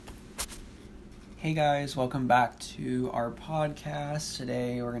Hey guys, welcome back to our podcast.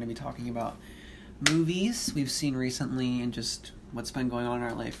 Today we're going to be talking about movies we've seen recently and just what's been going on in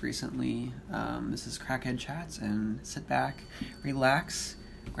our life recently. This is Crackhead Chats, and sit back, relax,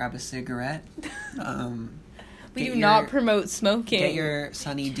 grab a cigarette. We do not promote smoking. Get your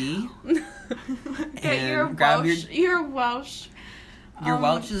Sunny D. Get your Welsh. Your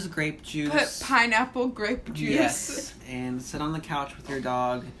Welch's grape juice. Put pineapple grape juice. Yes, and sit on the couch with your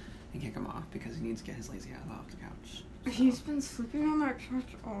dog and kick him off because he needs to get his lazy ass off the couch. He's been sleeping on that couch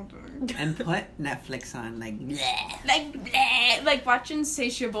all day. And put Netflix on, like, bleh. Like watch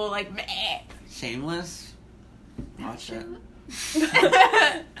Insatiable, like, bleh. Shameless. Watch it.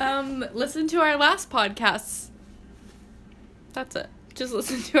 Listen to our last podcasts. That's it. Just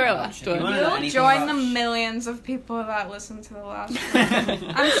listen to our last one. You'll join the millions of people that listen to the last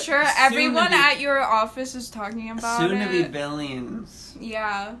one. I'm sure everyone at your office is talking about soon it. Soon to be billions.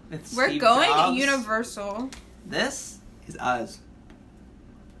 Yeah. We're Steve going Jobs. Universal. This is us.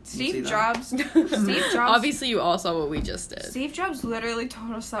 Steve Jobs. Obviously, you all saw what we just did. Steve Jobs literally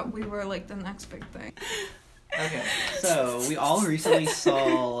told us that we were like the next big thing. Okay, so we all recently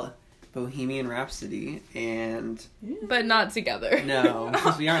saw Bohemian Rhapsody, and but not together. No,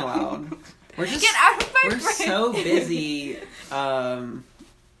 because we aren't allowed. We're just get out of my We're brain. so busy.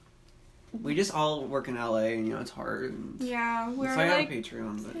 We just all work in LA, and it's hard. Yeah, we're so I like have a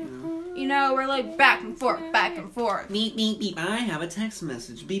Patreon, but we're like back and forth. Beep beep beep. I have a text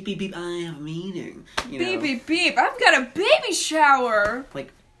message. Beep beep beep. I have a meeting. Beep beep beep. I've got a baby shower.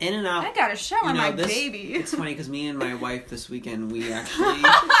 Like. In and out. I gotta shower my baby. It's funny because me and my wife this weekend, we actually...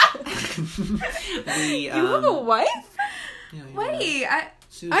 You have a wife? Yeah, Wait, I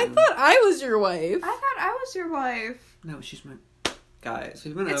thought I was your wife. I thought I was your wife. No, she's my... Guys,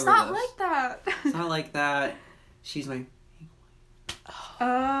 we've been over this. It's not like that. It's not like that. She's my...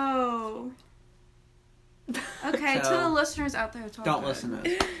 Oh. Okay, So, to the listeners out there, don't listen to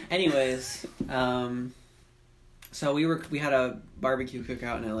us. Anyways, so we had a barbecue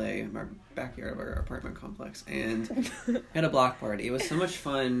cookout in LA in our backyard of our apartment complex, and we had a block party. It was so much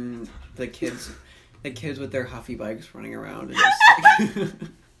fun. The kids with their huffy bikes running around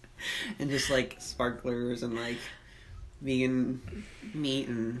and just like sparklers and like vegan meat,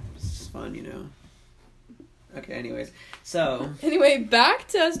 and it's just fun, Okay, anyways. So back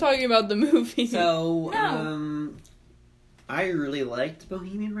to us talking about the movie. So I really liked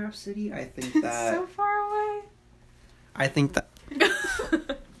Bohemian Rhapsody. I think that so far away. I think that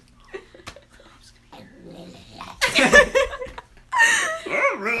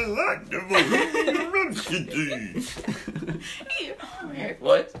I really like the Bohemian Rhapsody.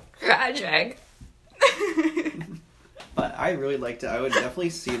 What? Tragic. But I really liked it. I would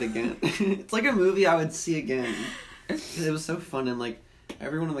definitely see it again. It's like a movie I would see again. It was so fun, and like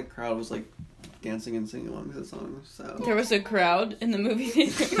everyone in the crowd was like dancing and singing along to the song. So there was a crowd in the movie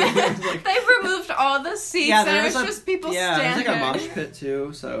theater. They removed all the seats, and it was just people standing. Yeah, there was like a mosh pit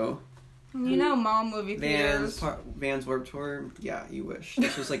too. So mall movie theaters. Vans Warped Tour. Yeah, you wish.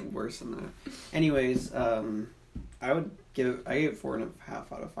 This was like worse than that. Anyways, I gave it 4.5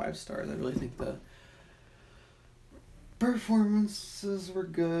 out of 5 stars. I really think the performances were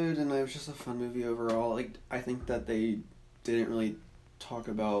good, and it was just a fun movie overall. Like, I think that they didn't really talk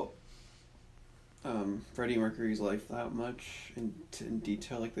about Freddie Mercury's life that much in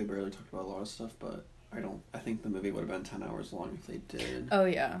detail. Like, they barely talked about a lot of stuff, but I think the movie would have been 10 hours long if they did. Oh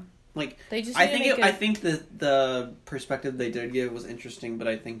yeah. Like, they just I think the perspective they did give was interesting, but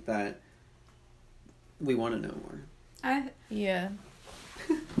I think that we want to know more. I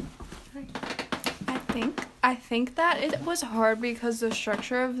think that it was hard because the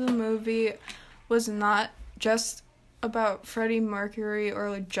structure of the movie was not just about Freddie Mercury or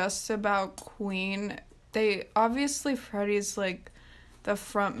like just about Queen. Obviously Freddie's like the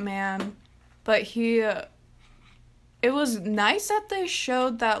front man, but it was nice that they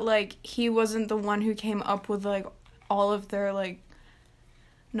showed that like he wasn't the one who came up with like all of their like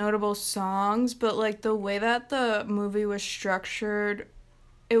notable songs, but like the way that the movie was structured,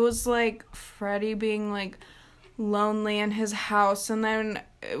 it was like Freddie being like lonely in his house, and then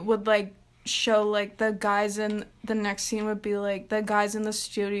it would like show like the guys in the next scene would be like the guys in the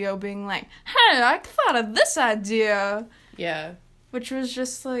studio being like, hey, I thought of this idea. Yeah. Which was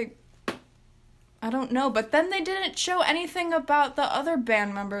just like, I don't know, but then they didn't show anything about the other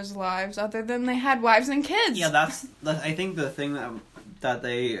band members' lives other than they had wives and kids. Yeah, that's I think the thing that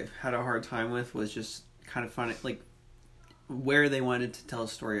they had a hard time with was just kind of funny, like where they wanted to tell a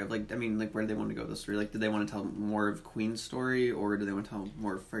story of, like, I mean, like, where they wanted to go with the story. Like, did they want to tell more of Queen's story, or did they want to tell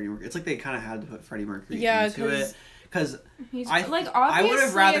more of Freddie Mercury? It's like they kind of had to put Freddie Mercury into it. Because I would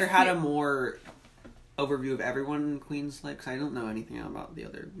have rather had a more overview of everyone in Queen's life, because I don't know anything about the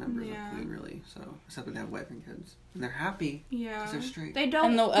other members Yeah. of Queen, really, so, except that they have wife and kids. And they're happy, Yeah. because they're straight. They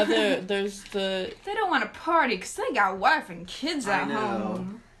don't... And the other, there's the... They don't want to party because they got wife and kids at I know.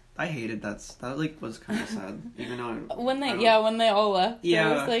 home. I hated that, like, was kind of sad, even though When they all left. Yeah.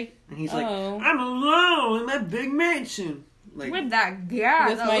 It was like, and he's oh. like, I'm alone in my big mansion. Like, With that guy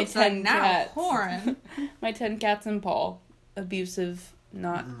With that my looks like 10 Niall cats. Horan. My 10 cats and Paul. Abusive,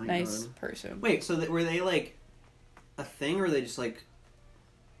 not Oh my nice God. person. wait, so were they, like, a thing, or were they just, like,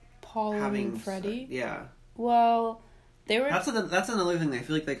 Paul having and Freddie? Yeah. Well, they were... That's another thing. I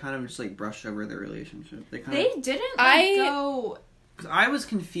feel like they kind of just, like, brushed over their relationship. They Didn't I- go... Because I was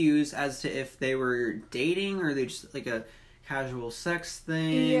confused as to if they were dating, or they just, like, a casual sex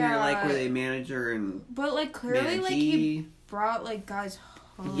thing, or, like, were they manager and But, like, clearly, like, he brought, like, guys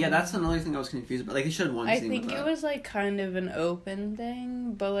home. Yeah, that's another thing I was confused about. Like, they showed one scene I think with it that. was, like, kind of an open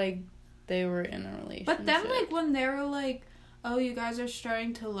thing, but, like, they were in a relationship. But then, like, when they were like, oh, you guys are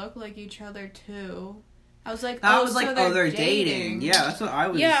starting to look like each other, too. I was like, I was so like, they're dating. Yeah, that's what I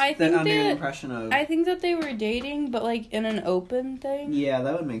was I think under the that- impression of. I think that they were dating, but, like, in an open thing. Yeah,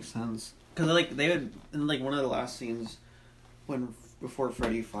 that would make sense. Because, like, they would, in, like, one of the last scenes, before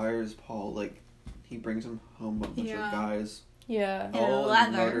Freddy fires Paul, like, he brings him home with a bunch of guys. Yeah. In all leather.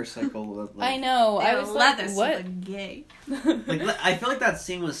 in a motorcycle. With, like, I know. I was leather, like, so what? they're gay. Like, I feel like that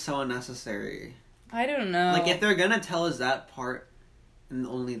scene was so unnecessary. I don't know. Like, if they're gonna tell us that part, and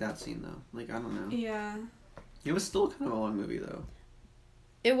only that scene, though. Like, I don't know. Yeah. It was still kind of a long movie, though.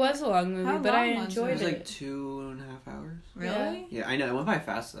 It was a long movie, How but I long was It enjoyed was it. like 2.5 hours. Really? Yeah, I know. It went by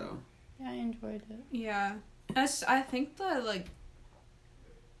fast, though. Yeah, I enjoyed it. Yeah. I think the, like,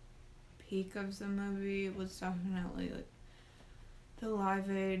 peak of the movie was definitely, like, the Live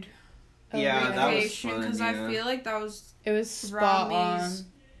Aid Oh, Yeah, that was fun, because yeah. I feel like that was It was spot on. Rami's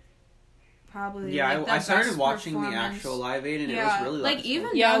probably Yeah, like, the I started best watching the performance. actual Live Aid, and Yeah, it was really like fun. even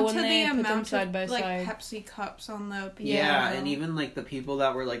Yeah, down when to they the put them amount side of by like side. Pepsi cups on the Yeah, piano. and even like the people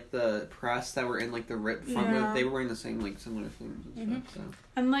that were like the press that were in like the front row, Yeah. they were wearing the same like similar things and stuff. So.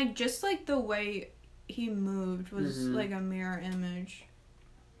 And like just like the way he moved was Mhm. like a mirror image.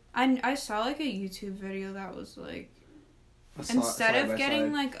 I saw like a YouTube video that was like instead of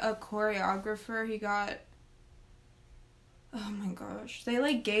getting like a choreographer, he got oh my gosh, they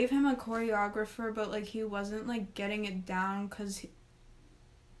like gave him a choreographer, but like he wasn't like getting it down because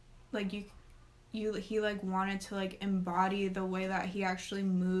like he like wanted to like embody the way that he actually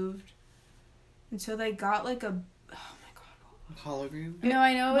moved, and so they got like a hologram. No,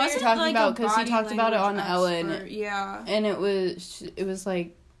 I know what you're wasn't, talking like, about a because he body talked about it on language Ellen, expert. Yeah. and it was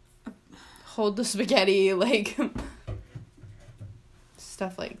like hold the spaghetti, like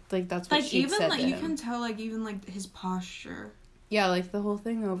stuff like that's what Like she even said like to you him. can tell like even like his posture. Yeah, like the whole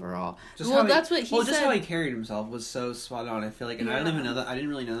thing overall. Just Well, how that's what he just said. how he carried himself was so spot on. I feel like, and I didn't even know Yeah. that. I didn't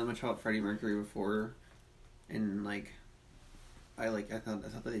really know that much about Freddie Mercury before, and like, I thought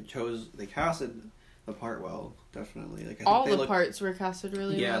that they casted the part well. Definitely, like I think All they the looked- parts were casted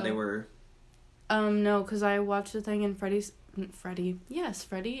really well. Yeah, they were. No, because I watched the thing and Freddie and Freddie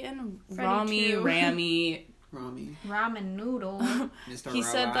Rami, too. Rami. Rami, Ramen noodle. Mr. He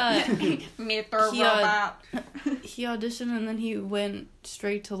said Robot. that Mr. He, Robot. he auditioned and then he went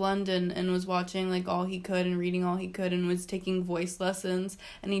straight to London and was watching like all he could and reading all he could and was taking voice lessons,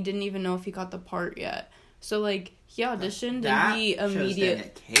 and he didn't even know if he got the part yet. So like he auditioned and he immediately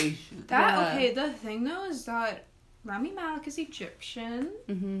dedication. That Yeah. okay, the thing though is that Rami Malek is Egyptian.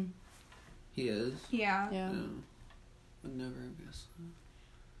 Mm-hmm. He is. Yeah. Yeah. No, would never have guessed.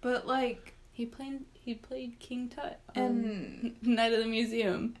 But like He played King Tut and Night of the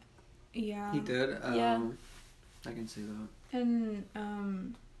Museum. yeah. He did. Yeah. I can see that.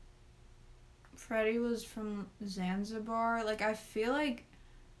 And Freddie was from Zanzibar. Like I feel like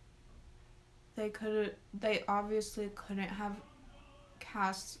they obviously couldn't have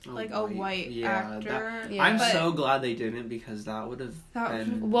cast like a white actor. Yeah. I'm but so glad they didn't, because that would have That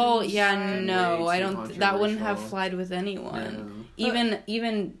been. Well, yeah, Way no, I too don't. That wouldn't have controversial. flied with anyone. No.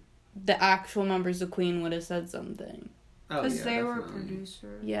 Even the actual members of Queen would have said something. Oh, because yeah, they were definitely.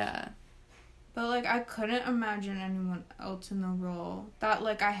 producers. Yeah. But like I couldn't imagine anyone else in the role that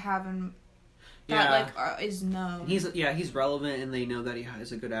like I haven't. That like is known. He's relevant, and they know that he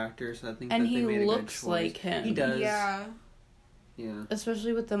is a good actor. So I think And that they he made a looks good choice. like him. He does. Yeah. Yeah.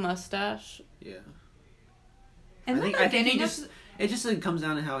 Especially with the mustache. In Yeah. the I think he beginning just. It just like, comes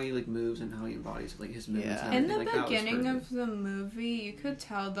down to how he like moves and how he embodies like his movements. Yeah. And in the everything. Like, that was beginning perfect. of the movie, you could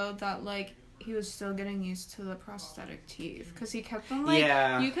tell though that like he was still getting used to the prosthetic teeth because he kept on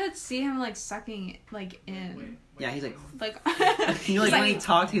like you could see him like sucking it like in Yeah, he's like like you know, like when he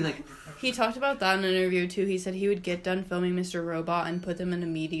talked, he's like He talked about that in an interview too. He said he would get done filming Mr. Robot and put them in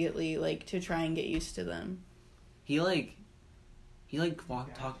immediately, like, to try and get used to them. He talked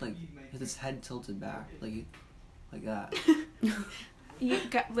like with his head tilted back, like that. You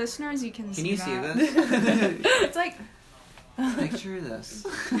got listeners, you can see you that. see this? It's like Picture this.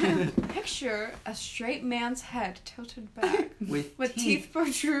 picture a straight man's head tilted back with teeth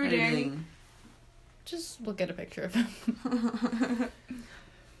protruding. Editing. Just look at a picture of him.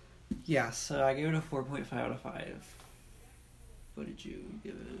 Yeah, so I gave it a 4.5 out of 5. What did you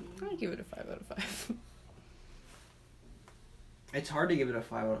give it? I give it a 5 out of 5. It's hard to give it a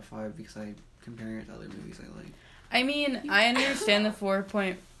 5 out of 5 because I'm comparing it to other movies I like. I mean, I understand the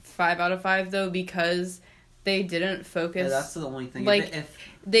 4.5 out of 5 though, because they didn't focus. Yeah, that's the only thing. Like, if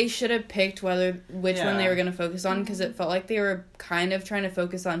they should have picked which one they Yeah. were going to focus on, because it felt like they were kind of trying to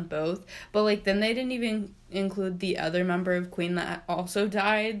focus on both. But, like, then they didn't even include the other member of Queen that also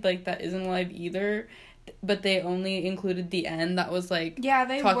died, like, that isn't alive either. But they only included the end that was, like, Yeah,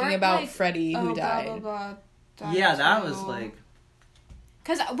 they talking weren't, about like, Freddie who died. Blah, blah, blah, yeah, that too. was like.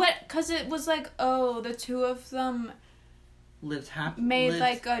 Cause it was like, oh, the two of them Lived happy. made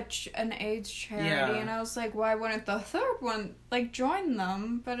like an AIDS charity, Yeah. and I was like, why wouldn't the third one like join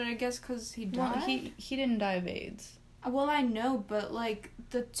them? But I guess because he died. Well, he didn't die of AIDS. Well, I know, but like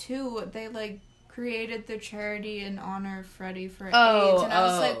the two, they like created the charity in honor of Freddie for AIDS, and I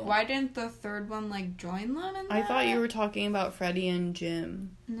was like, why didn't the third one like join them in that? I thought you were talking about Freddie and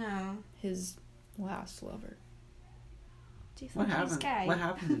Jim, No. his last lover. Do you What think he's happened? gay? What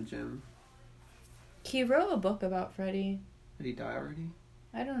happened to Jim? He wrote a book about Freddie. Did he die already?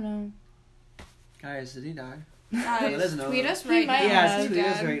 I don't know. Guys, did he die? Guys, Let us know. tweet us He right might now. Yeah, have. if tweet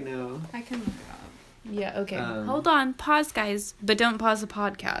he's us dead. right now. I can look it up. Yeah, okay. Um, Hold on. Pause, guys. But don't pause the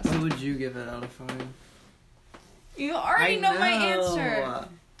podcast. What would you give it out of 5? You already know my answer. know.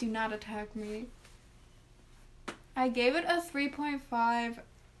 Do not attack me. I gave it a 3.5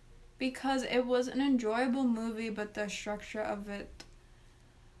 because it was an enjoyable movie, but the structure of it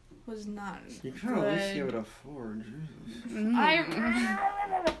was not You could at least good. give it a 4. Jesus.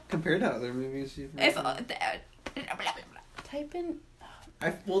 I Compared to other movies you've if Type in.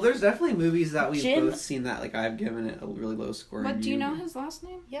 well, there's definitely movies that we've Jim- both seen that like I've given it a really low score. what and do you know his last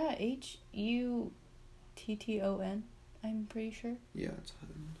name? Yeah, Hutton. I'm pretty sure. Yeah, it's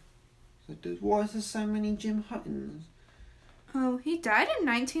Hutton. Why is there so many Jim Huttons? Oh, he died in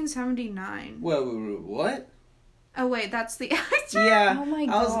 1979. Whoa, what? Oh wait, that's the actor. Yeah, Oh my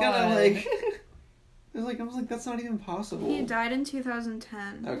I was gonna God. like. I was like, that's not even possible. He died in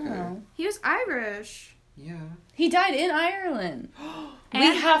 2010. Okay. Oh. He was Irish. Yeah. He died in Ireland. We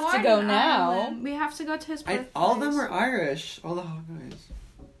And have to born go in now. Ireland. We have to go to his birthplace. All of them were Irish. All the hot guys.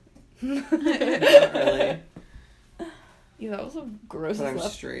 Not Not really. Yeah, that was a gross But I'm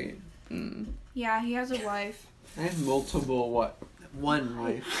left. straight. Mm. Yeah, he has a wife. I have one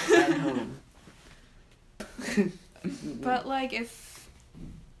wife at home. But like if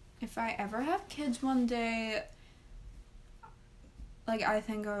I ever have kids one day, like I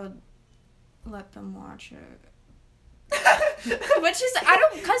think I would let them watch it. Which is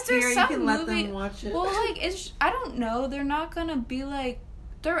because there's Here, you some can let movie. them watch it. Well, like it's I don't know. They're not gonna be like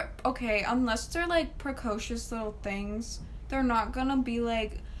they're okay unless they're like precocious little things. They're not gonna be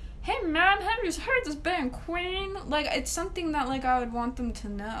like, hey man, have you heard this band Queen? Like it's something that like I would want them to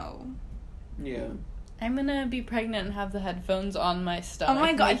know. Yeah. I'm gonna be pregnant and have the headphones on my stomach. Oh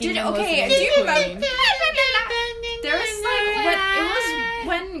my god! making Did them okay? listen Do you to remember? Queen. There was like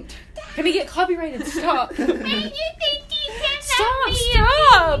when Gonna get copyrighted. Stop. Stop!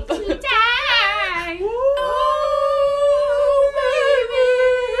 Stop!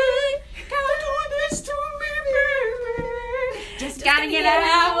 Just gotta get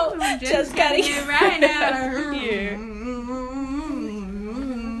out. Just gotta get right out. Here.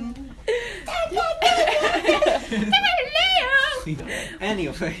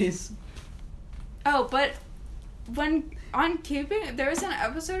 Anyways. Oh, but there was an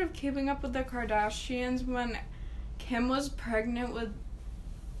episode of Keeping Up with the Kardashians when Kim was pregnant with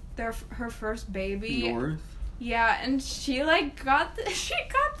her first baby. North. Yeah, and she like got this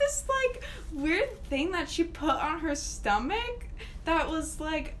like weird thing that she put on her stomach that was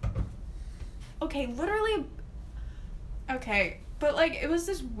like but like it was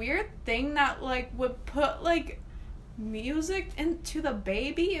this weird thing that like would put like music into the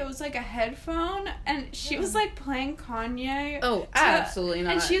baby. It was like a headphone, and she was like playing Kanye. Oh, absolutely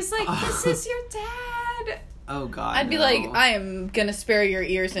not. And she was like, "This is your dad." Oh God. I'd be no. like, I am gonna spare your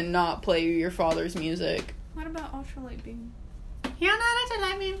ears and not play your father's music. What about Ultralight Beam? You're not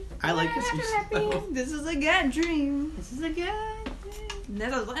ultralight beam. I like this one. This is a good dream. This is a good dream.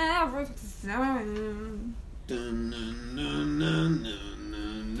 This is everything. Dun, dun, dun, dun,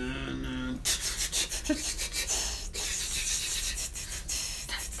 dun, dun, dun.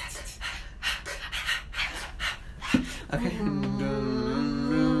 Okay.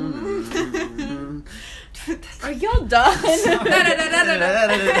 Are y'all done?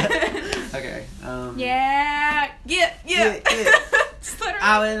 Okay. Yeah. It's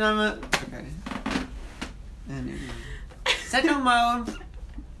literally- Okay. Anyway. Second mode.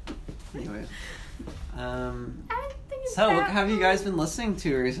 Anyway. So what have you guys been listening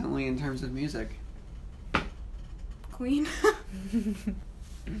to recently in terms of music? Queen.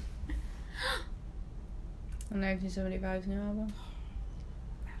 1975's new album.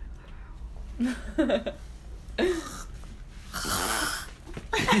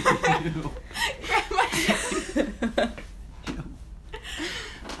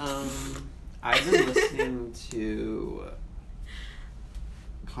 I've been listening to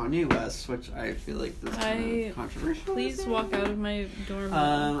Kanye West, which I feel like this is kind of controversial. Please walk out of my dorm room.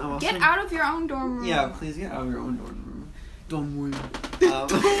 I'm also, Get out of your own dorm room. Yeah, please get out of your own dorm room. Dorm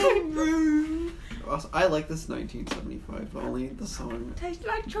room. Also, I like this 1975, but only the song. Tastes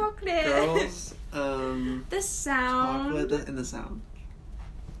like chocolate. Girls, The sound. chocolate, and the sound.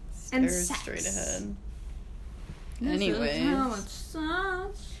 And Stare sex. straight ahead. This is how it Anyways.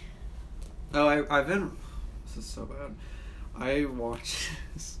 sounds. Oh, I've been. This is so bad. I watched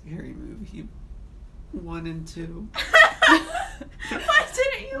Scary Movie 1 and 2. Why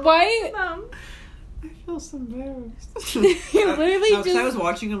didn't you Why- watch them? I feel so embarrassed. You literally No, 'cause just- I was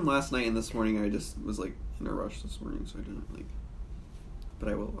watching them last night and this morning. I just was like in a rush this morning, so I didn't like. But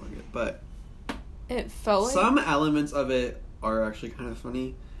I will log it. But It felt like some elements of it are actually kind of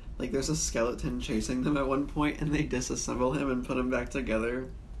funny. Like there's a skeleton chasing them at one point, and they disassemble him and put him back together,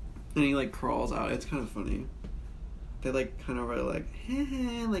 and he like crawls out. It's kind of funny. They like kind of are like,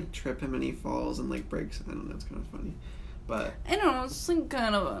 and like trip him and he falls and like breaks. I don't know. It's kind of funny, but I don't know, it's like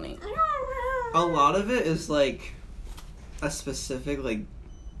kind of funny. a lot of it is like a specific like.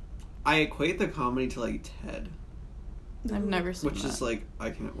 I equate the comedy to like Ted, I've never seen which that. is like I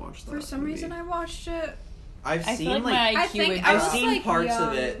can't watch that. For some movie. reason, I watched it. I've I seen feel like like my I IQ think would I I've was, seen like, parts young.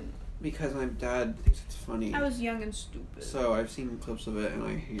 of it because my dad thinks it's funny. I was young and stupid. So I've seen clips of it and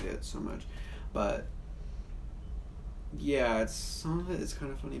I hate it so much. But yeah, it's some of it is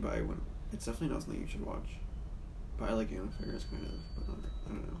kind of funny, but it's definitely not something you should watch. But I like Anna Faris kind of, but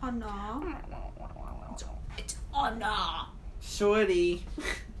I don't know. Oh no. It's Anna. Shorty.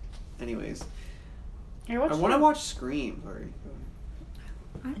 Anyways, I want to watch Scream. Sorry.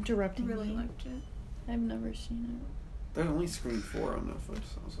 Interrupting Really me. liked it. I've never seen it. There's only Scream 4 on Netflix.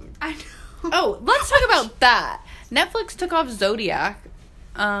 So I was like, I know. Oh, let's talk about that. Netflix took off Zodiac.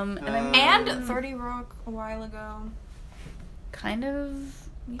 And I'm And 30 Rock a while ago. kind of.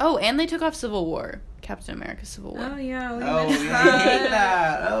 Oh, and they took off Civil War. Captain America Civil War. Oh yeah. We oh, missed yeah, I hate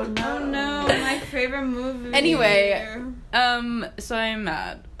that. Oh no. Oh no, my favorite movie. Anyway. So I'm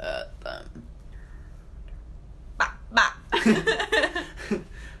mad at them.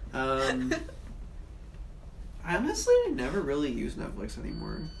 I honestly never really use Netflix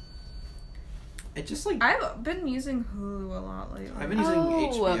anymore. It just like I've been using Hulu a lot lately. I've been using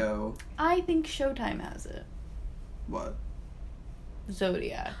HBO. I think Showtime has it. What?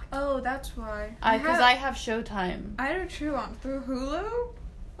 Zodiac. Oh, that's why. Because I have Showtime I do too. On through Hulu.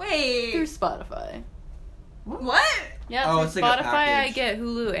 Wait. through Spotify. What? Yeah, Oh, through it's like a Spotify I package. get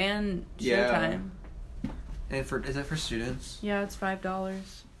Hulu and Yeah. Showtime. And is it for students? Yeah, it's $5.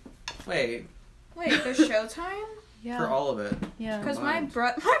 Wait, Wait, there's Showtime? Yeah. for all of it. Yeah. Because Combined.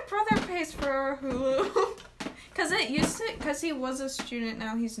 my brother pays for Hulu. Because he was a student,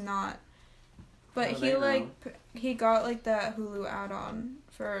 now he's not. But How do he they like know? he got like that Hulu add-on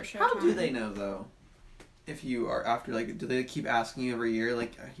for Showtime. How do they know though? If you are after like, do they keep asking you every year?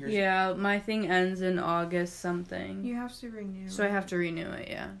 Like, here's Yeah, my thing ends in August something. You have to renew. So I have to renew it,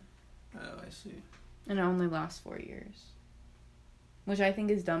 yeah. Oh, I see. And it only lasts 4 years. Which I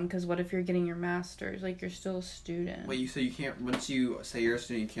think is dumb, because what if you're getting your master's? Like, you're still a student. Wait, so you can't once you say you're a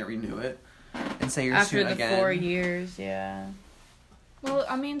student, you can't renew it, and say you're a After student the again. 4 years, yeah. Well,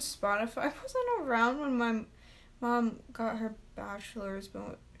 I mean, Spotify wasn't around when my mom got her bachelor's,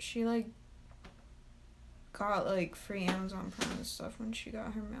 but she like got like free Amazon Prime and stuff when she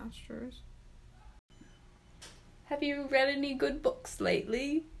got her master's. Have you read any good books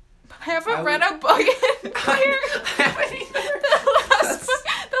lately? I haven't I read would- a book in I haven't either.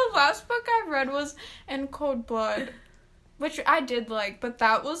 the last book I read was In Cold Blood, which I did like, but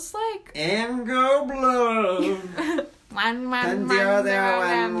that was like And go blow. one And one you're there,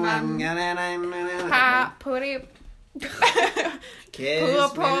 one one, one one, ha putty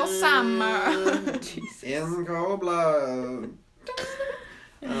Kiss Purple me summer. in cold blood.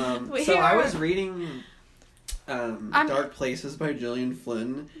 We So I are- was reading Dark Places by Gillian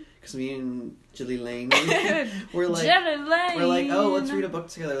Flynn because me and Jilly Lane were like, oh, let's read a book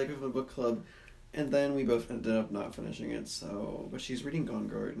together, like we have a book club, and then we both ended up not finishing it. So, but she's reading Gone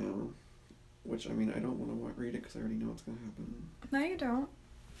Girl right now, which I mean I don't want to read it because I already know what's gonna happen. No, you don't.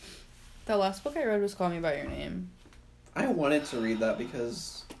 The last book I read was Call Me by Your Name. I wanted to read that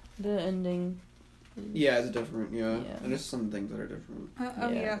because The ending. yeah, it's different. Yeah, Yeah. and there's some things that are different.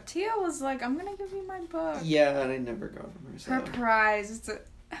 Yeah. Tia was like, I'm gonna give you my book. Yeah, and I never got from her. So. Her prize. It's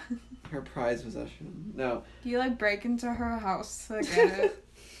Her prized possession. No, you like break into her house to get it.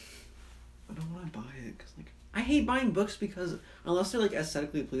 I don't want to buy it because like I hate buying books because unless they're like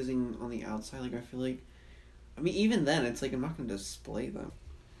aesthetically pleasing on the outside, like I feel like, I mean even then it's like I'm not gonna display them.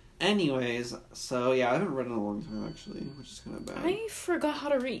 Anyways, so yeah, I haven't read in a long time actually, which is kind of bad. I forgot how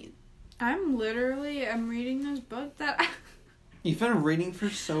to read. I'm reading this book that You've been reading for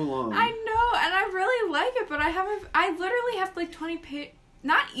so long. I know, and I really like it, but I literally have like 20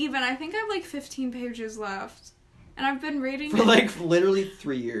 not even, I think I have like 15 pages left. And I've been reading for like literally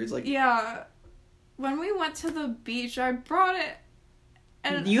 3 years. Like yeah. When we went to the beach, I brought it.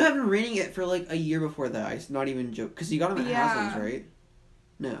 And you have been reading it for like a year before that. I not even joke because you got them at Haslam's, right?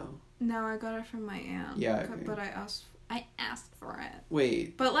 No. No, I got it from my aunt. Yeah, okay. But I asked for it.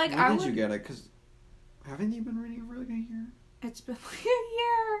 Wait. But like when did you get it? Because haven't you been reading it for like a year? It's been like a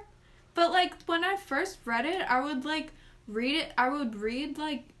year. But like when I first read it, I would like read it. I would read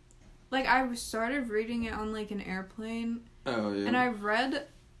like I started reading it on like an airplane. Oh yeah. And I read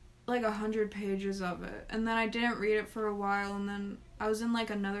like 100 pages of it, and then I didn't read it for a while, and then I was in like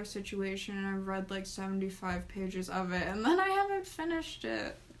another situation, and I read like 75 pages of it, and then I haven't finished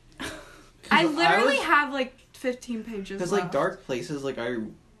it. I literally have like 15 pages. Because like Dark Places, like I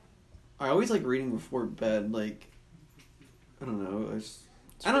always like reading before bed. Like I don't know.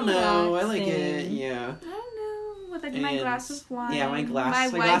 I don't know. I like it. Yeah. I don't know. With like my glass of wine. Yeah, my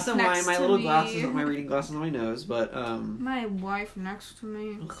glass of wine, my little glasses, my reading glasses on my nose, but my wife next to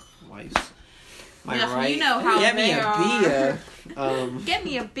me. Wife. My Yeah, right. you know how Get me they a are. beer. Get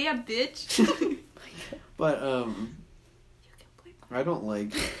me a beer, bitch. But I don't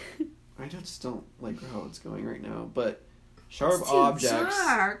like. I just don't like how it's going right now. But Sharp It's too Objects.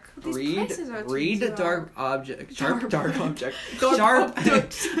 Dark. These places are too Read dark. Dark Object. Dark Object. Dark Sharp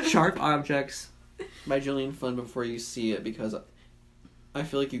Objects. Sharp Objects by Gillian Flynn before you see it, because I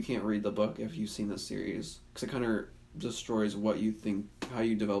feel like you can't read the book if you've seen the series, because it kind of destroys what you think, how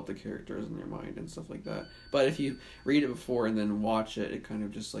you develop the characters in your mind and stuff like that. But if you read it before and then watch it, it kind of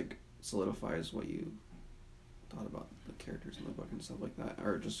just like solidifies what you thought about the characters in the book and stuff like that,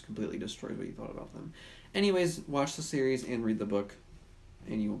 or just completely destroys what you thought about them. Anyways, watch the series and read the book,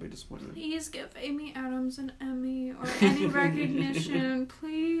 and you won't be disappointed. Please give Amy Adams an Emmy or any recognition,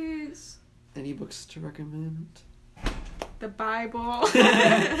 please. Any books to recommend? The Bible.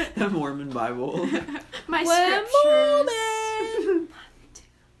 The Mormon Bible. My We're scriptures.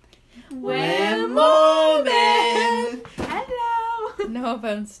 We're Mormon. Hello. No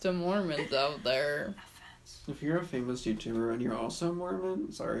offense to Mormons out there. If you're a famous YouTuber and you're also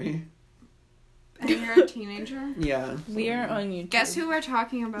Mormon, sorry. And you're a teenager? Yeah. We are on YouTube. Guess who we're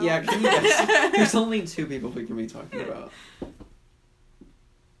talking about? Yeah, can you guess? There's only 2 people we can be talking about.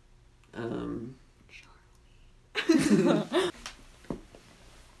 I don't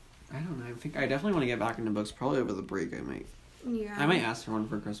know. I definitely want to get back into books. Probably over the break, I might ask for one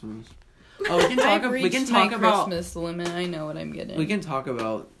for Christmas. Oh, we can talk. I've We can reached talk my about. Christmas limit. I know what I'm getting. We can talk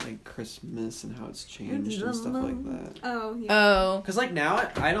about like Christmas and how it's changed and stuff like that. Oh, yeah. Oh. Cause like now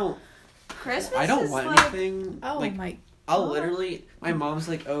I don't Christmas is want like, anything. Oh like my. I'll literally. My mom's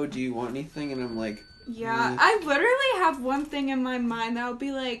like, "Oh, do you want anything?" And I'm like, yeah, I literally have one thing in my mind that I'll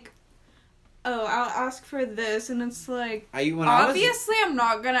be like, oh, I'll ask for this, and it's like, obviously I'm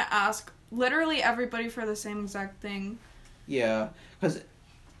not gonna ask literally everybody for the same exact thing. Yeah, because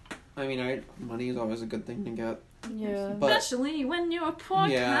I mean, money is always a good thing to get. Yeah. But especially when you're a poor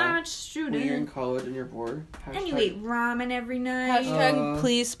college student. when you're in college and you're poor. And you eat ramen every night. Hashtag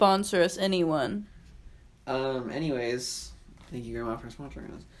please sponsor us, anyone. Anyways, thank you, Grandma, for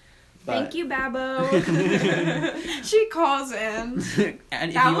sponsoring us. Thank you, Babbo. She calls in.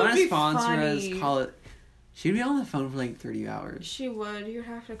 And if That you would want to be sponsor funny. us, call it. She'd be on the phone for like 30 hours. She would. You'd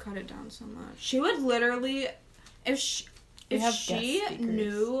have to cut it down so much. She would literally, if she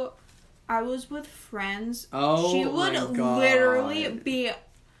knew I was with friends, Oh, she would my God. literally be.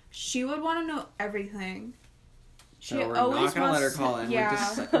 She would want to know everything. She So we're always not gonna let her wants call in.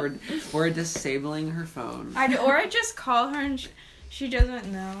 Yeah. We're disabling her phone. Or I just call her and she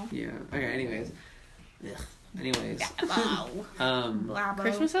doesn't know. Yeah. Okay. Anyways. Ugh. Anyways.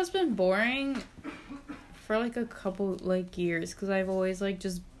 Christmas has been boring for like a couple like years because I've always like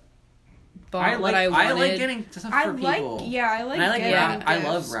just bought what I wanted. I like getting stuff for people. I like And getting gifts. I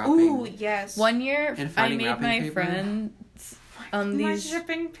love wrapping. Ooh, yes. One year And I finding made wrapping my paper. friends my these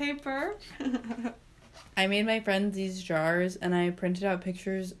shipping paper. I made my friends these jars and I printed out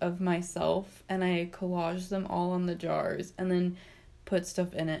pictures of myself and I collaged them all on the jars and then put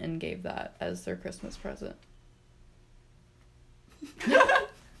stuff in it and gave that as their Christmas present.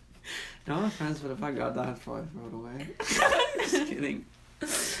 No offense, but if I got that, I'd probably throw it away. Just kidding.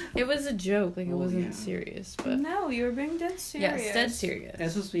 It was a joke, like it Well, wasn't yeah. serious, but No, you were being dead serious. yes, dead serious.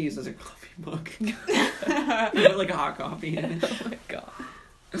 It's supposed to be used as a coffee mug. You put like a hot coffee in it. Oh my god.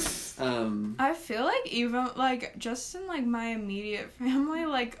 I feel like even like just in like my immediate family,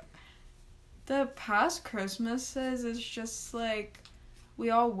 like the past Christmases, it's just like we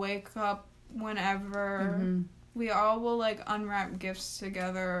all wake up whenever. Mm-hmm. We all will like unwrap gifts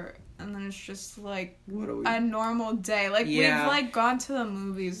together, and then it's just like What are we? a normal day. Like Yeah. we've like gone to the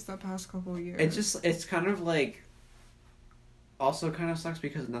movies the past couple years. It's kind of like, also kind of sucks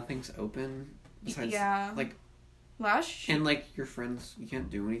because nothing's open. Besides, yeah. like, last year. and like your friends, you can't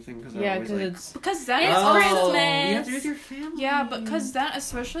do anything because Yeah, always because like, it's Because then It's it's oh, Christmas. you have to be with your family. Yeah, but because then,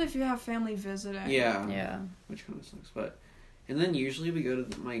 especially if you have family visiting. Yeah, which kind of sucks. But and then usually we go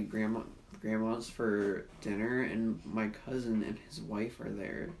to my grandma's for dinner, and my cousin and his wife are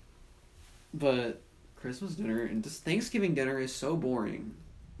there. But Christmas dinner and just Thanksgiving dinner is so boring.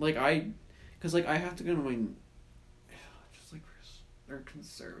 Like because like I have to go to my, just like they're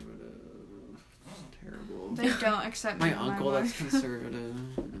conservative. It's terrible. They don't accept My me and uncle my that's wife. conservative.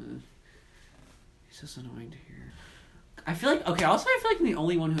 He's just annoying to hear. I feel like I feel like I'm the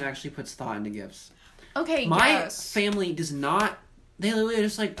only one who actually puts thought into gifts. Okay, My yes. family does not. They literally are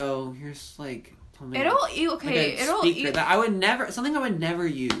just like, oh, here's like something. It'll like a it'll speaker that I would never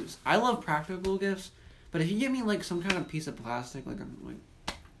use. I love practical gifts, but if you give me like some kind of piece of plastic, like I'm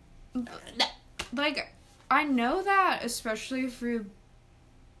like I know that especially for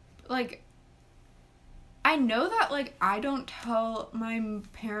like I know that like I don't tell my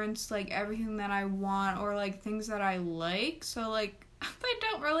parents like everything that I want or like things that I like, so like they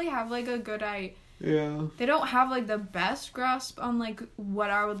don't really have like a good idea. yeah. They don't have like the best grasp on like what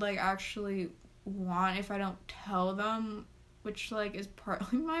I would like actually want if I don't tell them, which like is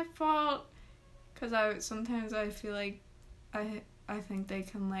partly my fault because sometimes I feel like I think they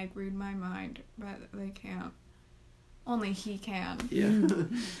can like read my mind, but they can't. Only he can. Yeah.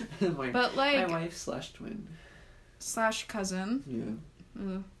 But like my wife / twin. / cousin. Yeah.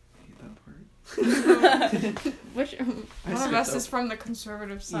 Ugh. I hate that part. Which I one of skipped us up. is from the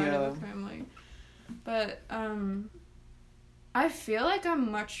conservative side of the family. But I feel like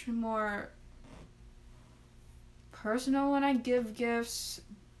I'm much more personal when I give gifts,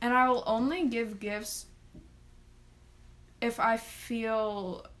 and I will only give gifts if I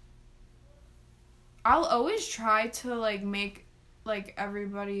feel I'll always try to like make like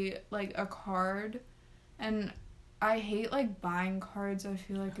everybody like a card, and I hate like buying cards. I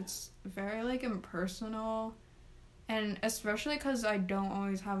feel like it's very like impersonal, and especially because I don't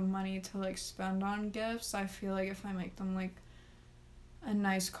always have money to like spend on gifts. I feel like if I make them like a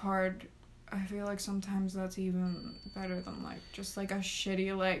nice card, I feel like sometimes that's even better than like just like a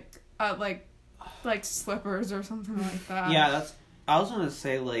shitty like slippers or something like that. Yeah, I was gonna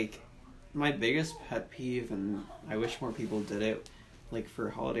say like my biggest pet peeve, and I wish more people did it, like for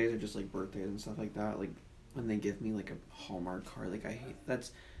holidays or just like birthdays and stuff like that. Like when they give me like a Hallmark card, like I hate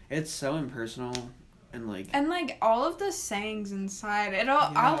it's so impersonal and like all of the sayings inside it.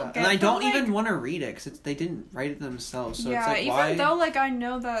 yeah. I'll get and I don't them, like, even want to read it because they didn't write it themselves. So yeah, it's like even why? though like I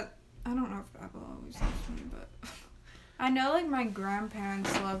know that I don't know if Apple always loves me, but I know like my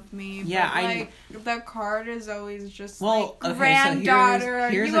grandparents love me. Yeah, but, like the card is always just Well, like okay, granddaughter. so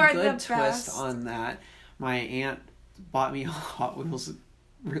here's you a are good the twist best. on that. My aunt bought me a Hot Wheels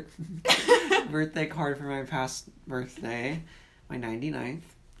birthday card for my past birthday, my 99th,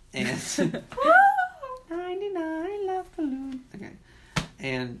 and 99 love balloon. Okay,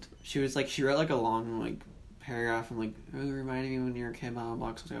 and she wrote like a long like paragraph and like it reminded me when you were a kid, blah blah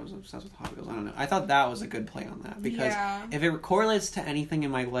blah. Because I was obsessed with Hot Wheels. I don't know. I thought that was a good play on that because if it correlates to anything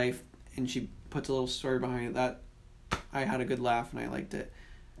in my life, and she puts a little story behind it, that I had a good laugh and I liked it.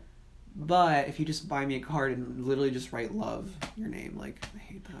 But if you just buy me a card and literally just write love, your name, like I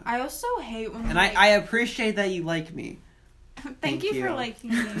hate that. I also hate when And I appreciate that you like me. Thank you for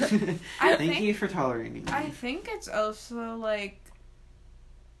liking me. Thank you for tolerating me. I think it's also, like,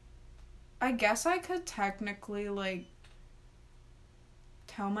 I guess I could technically, like,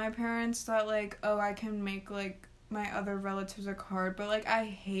 tell my parents that, like, oh, I can make, like, my other relatives a card, but, like, I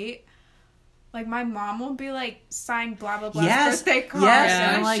hate, like, my mom will be, like, signed blah, blah, blah birthday card. Yes,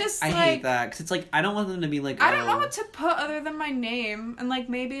 and I'm it's like, just, I hate that, because it's, like, I don't want them to be, like, I don't know what to put other than my name, and, like,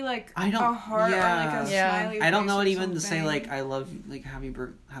 maybe, like, a heart or, like, a smiley face I don't know what even something. to say, like, I love you, like, have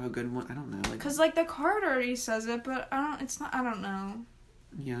a good one. I don't know. Like, because, like, the card already says it, but I don't know.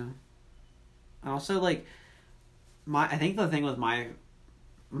 Yeah. Also, like, I think the thing with my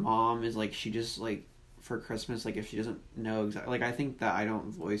mom is, like, she just, like, for Christmas, like, if she doesn't know exactly, like, I think that I don't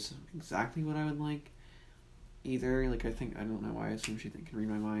voice exactly what I would like either. Like, I don't know why I assume she can read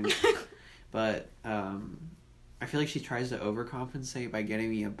my mind. But, I feel like she tries to overcompensate by getting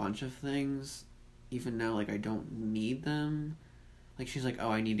me a bunch of things, even though, like, I don't need them. Like, she's like,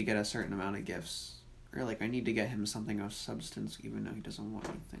 oh, I need to get a certain amount of gifts. Or, like, I need to get him something of substance, even though he doesn't want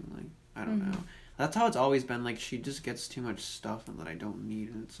anything. Like, I don't know. That's how it's always been. Like, she just gets too much stuff that I don't need,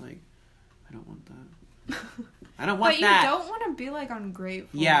 and it's like, I don't want that. I don't want that. But you don't want to be, like,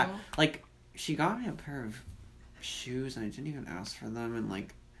 ungrateful. Yeah. Like, she got me a pair of shoes, and I didn't even ask for them, and,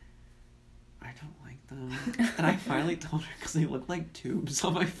 like, I don't like them. And I finally told her, because they look like tubes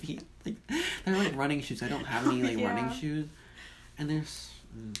on my feet. Like, they're like running shoes. I don't have any, like, running shoes. And they're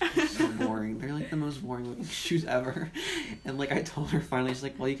so boring. They're, like, the most boring looking shoes ever. And, like, I told her finally, she's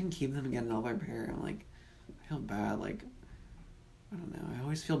like, well, you can keep them and get another pair. I'm like, I feel bad. Like, I don't know. I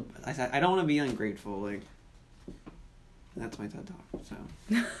always feel, I don't want to be ungrateful. Like, that's my TED Talk,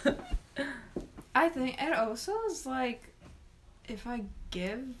 so. I think it also is, like, if I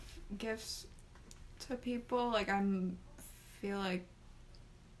give gifts to people, like, feel like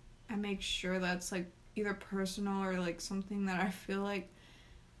I make sure that's, like, either personal or, like, something that I feel like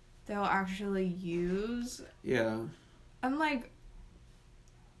they'll actually use. Yeah. I'm like,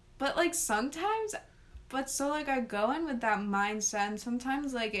 but, like, sometimes, but so, like, I go in with that mindset, and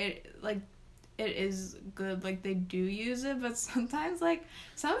sometimes, like, it is good, like, they do use it, but sometimes, like,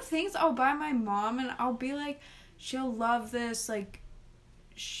 some things I'll buy my mom, and I'll be like, she'll love this, like,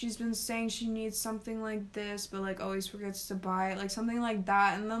 she's been saying she needs something like this, but, like, always forgets to buy it, like, something like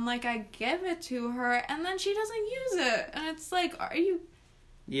that, and then, like, I give it to her, and then she doesn't use it, and it's like, are you...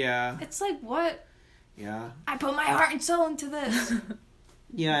 Yeah. It's like, what? Yeah. I put my heart and soul into this.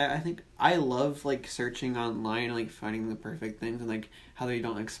 Yeah, I think I love, like, searching online, like, finding the perfect things, and, like, how they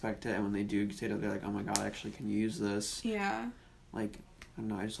don't expect it, and when they do say it, they're like, oh my god, I actually can use this. Yeah. Like, I don't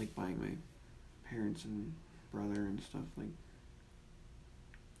know, I just like buying my parents and brother and stuff, like,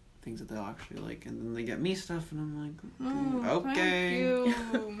 things that they'll actually like, and then they get me stuff, and I'm like, okay. Thank you.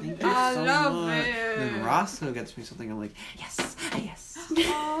 Thank you I so love much. it. And then Roscoe gets me something, I'm like, yes.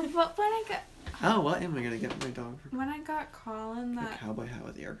 Oh, but when I got... Oh, what am I gonna get my dog for? When I got Colin The that... cowboy hat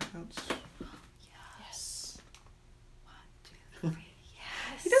with the air cuts. Yes. 1, 2, 3,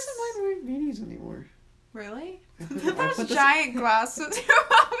 yes. He doesn't mind wearing beanies anymore. Really? I put Those this- giant glasses.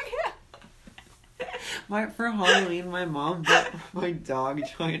 For Halloween, my mom bought my dog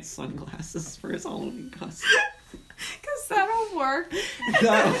giant sunglasses for his Halloween costume. Because that'll work.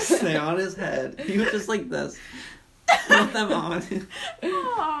 That'll stay on his head. He was just like this. Put them on.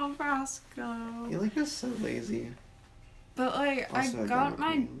 Oh, Roscoe. He like is so lazy. But, like, Also, I a got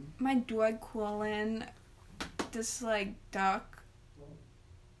drama queen. my dog Quillen this, like, duck.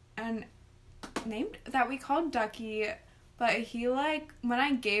 And named... That we called Ducky... But he, like, when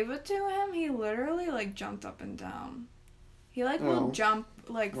I gave it to him, he literally, like, jumped up and down. He, like, will jump,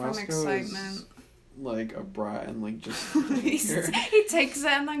 like, Roscoe from excitement. Is, like, a brat and, like, just... He takes it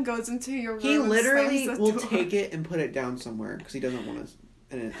and then goes into your room. He literally and will door. take it and put it down somewhere because he doesn't want us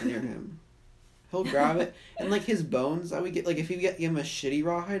near him. He'll grab it, and, like, his bones that we get, like, if you give him a shitty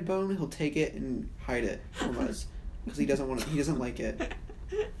rawhide bone, he'll take it and hide it from us because he doesn't like it.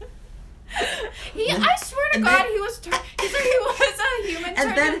 I swear to God, he was a human And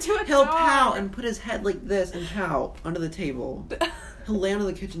turned then into a he'll dog. pout and put his head like this and pout under the table. He'll lay under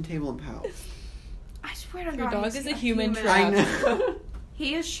the kitchen table and pout. I swear to Your God, dog he's is a a human human. I trap. know.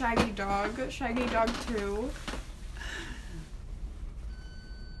 He is Shaggy Dog 2.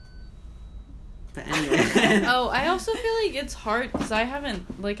 But anyway. Oh, I also feel like it's hard because I've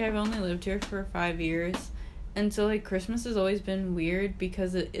only lived here for 5 years. And so, like, Christmas has always been weird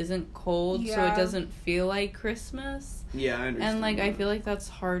because it isn't cold, so Yeah. it doesn't feel like Christmas. Yeah, I understand. And, like, that. I feel like that's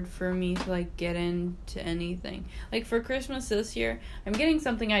hard for me to, like, get into anything. Like, for Christmas this year, I'm getting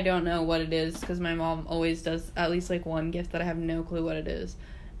something I don't know what it is because my mom always does at least, like, one gift that I have no clue what it is.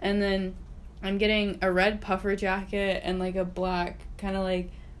 And then I'm getting a red puffer jacket and, like, a black kind of,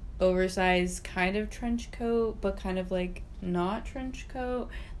 like, oversized kind of trench coat, but kind of, like, not trench coat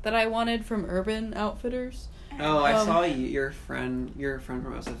that I wanted from Urban Outfitters. Oh, I saw your friend from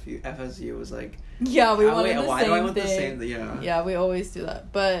FSU was like, yeah, we wanted the why same do I want thing. the same thing? Yeah. Yeah, we always do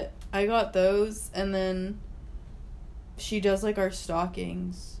that. But I got those, and then she does, like, our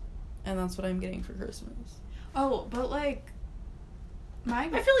stockings, and that's what I'm getting for Christmas. Oh, but, like, I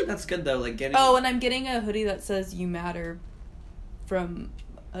feel like that's good, though, like, getting... Oh, and I'm getting a hoodie that says "You Matter" from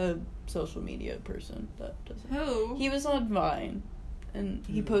a social media person that does it. who? He was on Vine, and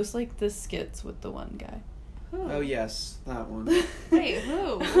he posts, like, the skits with the one guy. Who? Oh, yes, that one. Wait,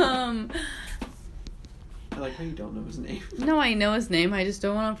 who? I like how you don't know his name. No, I know his name. I just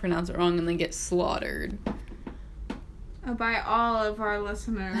don't want to pronounce it wrong and then get slaughtered. By all of our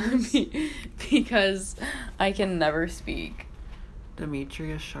listeners. Because I can never speak.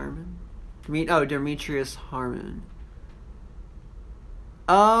 Demetrius Sharman? Demetrius Harmon.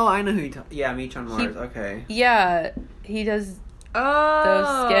 Oh, I know who you're talking... Yeah, Meech on Mars, okay. Yeah, he does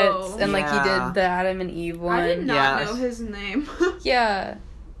those skits. And, like, he did the Adam and Eve one. I did not know his name. Yeah,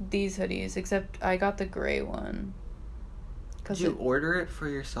 these hoodies, except I got the gray one. Did you order it for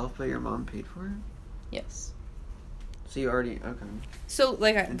yourself, but your mom paid for it? Yes. So you already... Okay. So,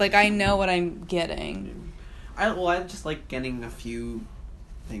 like I know what I'm getting. I just like getting a few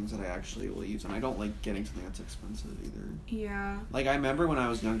things that I actually will use, and I don't like getting something that's expensive either. Yeah. Like, I remember when I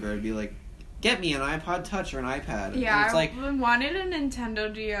was younger, I'd be like, get me an iPod Touch or an iPad. Yeah, and it's like... I wanted a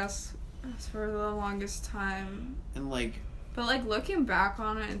Nintendo DS for the longest time. And, like... But, like, looking back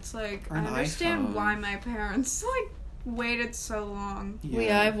on it, it's like, I understand iPhone. why my parents, like, waited so long.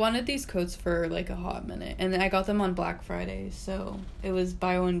 Yeah, I've wanted these coats for, like, a hot minute. And I got them on Black Friday, so it was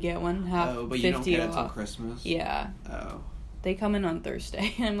buy one, get one, half 50 off. Oh, but you don't get it until Christmas? Yeah. Oh. They come in on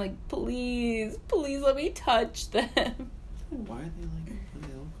Thursday. I'm like, please let me touch them. Why are they like... What do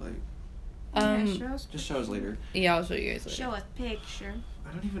they look like? Just show us later. Yeah, I'll show you guys later. Show a picture.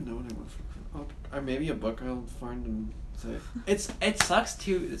 I don't even know what I want for... or maybe a book I'll find and say... It sucks,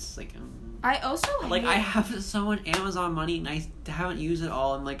 too. It's like... I also like, I have so much Amazon money, and I haven't used it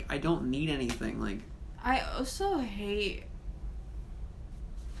all, and, like, I don't need anything, like... I also hate...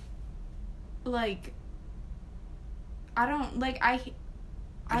 Like... I don't... Like, I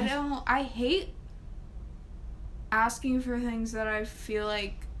hate asking for things that I feel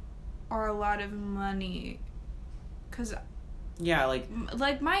like are a lot of money. Because... Yeah, like...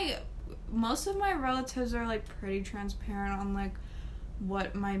 Like, most of my relatives are, like, pretty transparent on, like,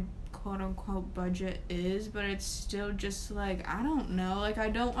 what my quote-unquote budget is, but it's still just, like, I don't know. Like, I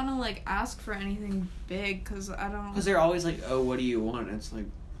don't want to, like, ask for anything big, because I don't... Because they're always like, oh, what do you want? And it's like, I'm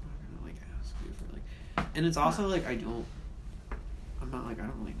not going to, like, ask you for, like... And it's also, like, I don't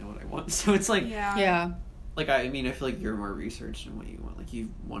really know what I want. So it's like... Yeah. Like, I mean, I feel like you're more researched in what you want. Like, you've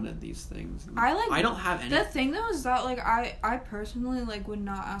wanted these things. I don't have any... The thing, though, is that, like, I personally, like, would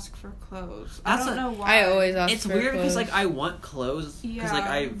not ask for clothes. I don't know why. I always ask It's for weird clothes. because, like, I want clothes. Because, like,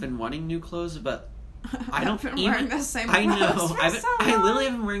 I've been wanting new clothes, but I don't been even... wearing the same I know. clothes for so I long. literally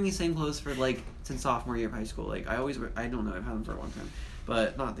have been wearing these same clothes for, like, since sophomore year of high school. Like, I don't know. I've had them for a long time.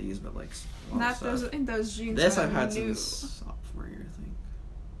 But, not these, but, like, a lot Not of stuff. those jeans. This I've are had new. since sophomore year, I think.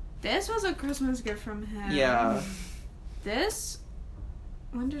 This was a Christmas gift from him. Yeah. This...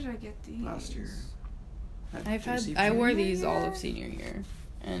 When did I get these? Last year. I wore these all of senior year.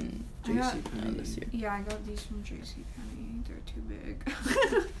 And JCPenney. this year. Yeah, I got these from JCPenney. They're too big.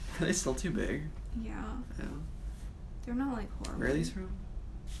 Are they still too big? Yeah. Yeah. They're not, like, horrible. Where are these from?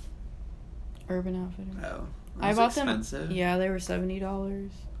 Urban Outfitters. Oh. I bought expensive? them. Yeah, they were $70.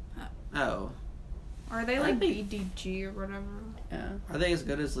 Oh. Are they, like, BDG or whatever? Yeah. Are they as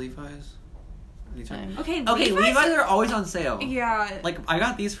good as Levi's? Okay, Levi's are always on sale. Yeah. Like, I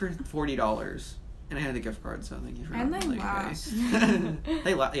got these for $40, and I had the gift card, so thank you for And that. they Like, last.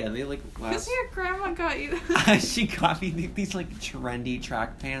 they last. Because last. your grandma got you. She got me these, like, trendy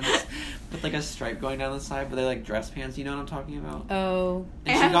track pants with, like, a stripe going down the side, but they're, like, dress pants, you know what I'm talking about? Oh.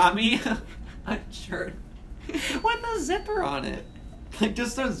 And she got me a shirt with a zipper on it. Like,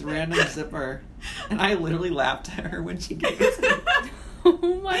 just a random zipper. And I literally laughed at her when she gave it to me.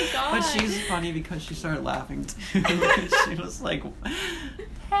 Oh my god. But she's funny because she started laughing too. She was like,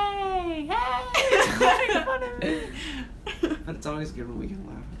 hey, making fun of me. But it's always good when we can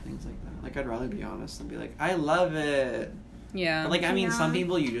laugh at things like that. Like, I'd rather be honest and be like, I love it. Yeah. But, like, I mean, Yeah. some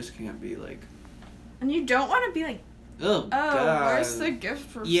people you just can't be like, And you don't want to be like, oh, God. where's the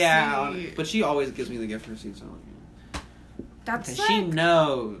gift receipt? Yeah, but she always gives me the gift receipt, so That's because like, she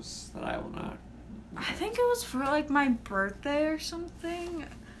knows that I will not. I think it was for, like, my birthday or something.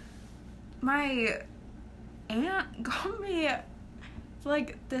 my aunt got me,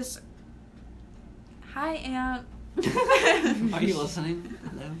 like, this... Hi, Aunt. Are you listening?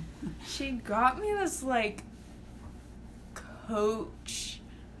 Hello? She got me this, like, Coach...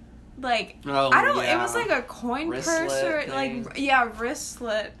 Like, Oh, I don't... yeah. It was, like, a coin Wristlet purse or, thing. like... Yeah,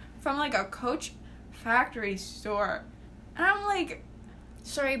 wristlet. From, like, a Coach factory store. And I'm like...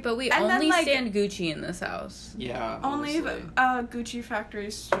 Sorry, but we And then, only like- stand Gucci in this house. Yeah. Only honestly. Gucci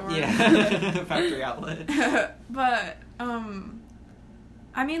factory store. Yeah. Factory outlet. But,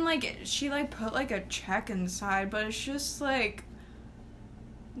 I mean, like, she, like, put, like, a check inside, but it's just, like,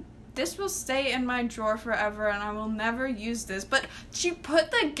 this will stay in my drawer forever, and I will never use this. But she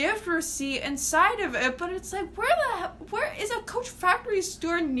put the gift receipt inside of it, but it's like, where is a Coach factory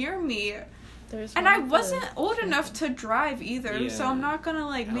store near me? There's And one I at the- wasn't old enough to drive either, so Yeah. I'm not gonna,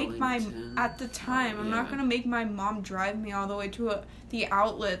 like, make my, Ellington. at the time, I'm not Yeah. gonna make my mom drive me all the way to the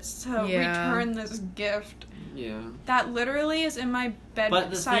outlets to Yeah. return this gift. Yeah. That literally is in my bedside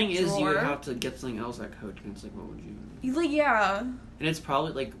But the thing drawer. is, you would have to get something else at Coach, and it's like, what would you... Like, yeah. And it's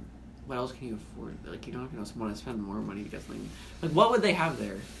probably, like, what else can you afford? Like, you don't want to spend more money to get something... Like, what would they have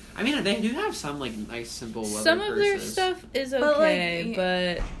there? I mean, they do have some, like, nice, simple leather Some of their purses. stuff is But, like, okay,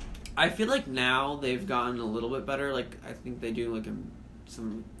 but I feel like now they've gotten a little bit better. Like, I think they do, like,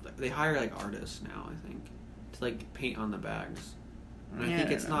 they hire, like, artists now, I think, to, like, paint on the bags. And I Yeah, think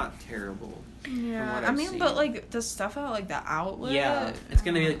I it's don't know. not terrible. Yeah. what I I've mean, seen. but, like, the stuff at, like, the outlet. Yeah, it's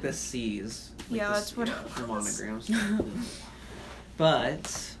gonna be, like, the C's. Like Yeah, the that's what it for was. monograms.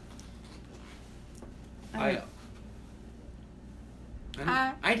 But...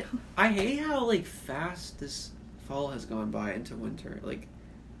 I hate how, like, fast this fall has gone by into winter. Like,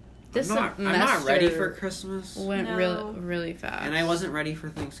 this I'm not ready semester for Christmas, went No. really fast. and I wasn't ready for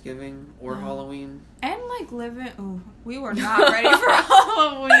Thanksgiving or No. Halloween. And, like, we were not ready for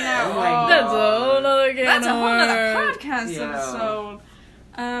Halloween at Oh my all. That's a whole nother can That's a of whole nother worms. podcast Yeah. episode.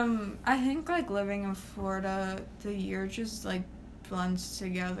 I think, like, living in Florida, the year just, like, blends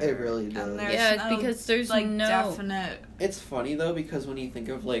together. It really does. And there's Yeah, no, because there's like, no- definite... It's funny though, because when you think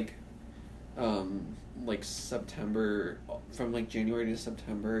of like September, from like January to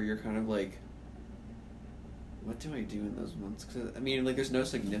September, you're kind of like, what do I do in those months? Because I mean, like, there's no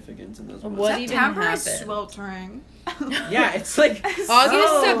significance in those months. What even September is happened? sweltering. Yeah, it's like August,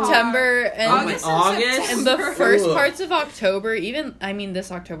 so September, and August and August? and the September. first Ugh. parts of October. Even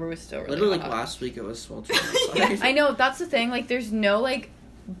this October was still really literally like hot. last week it was sweltering. Yeah, I know, that's the thing. Like, there's no like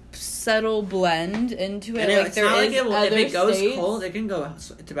subtle blend into it. And Like it's there not like is if other it goes states. cold, it can go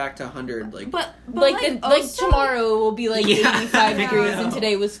to back to 100. Like, But Like also, tomorrow will be like Yeah. 85 Yeah. degrees, and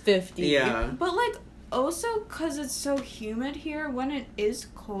today was 50. yeah, But, like, also, because it's so humid here, when it is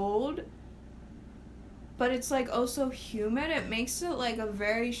cold, but it's, like, also humid, it makes it, like, a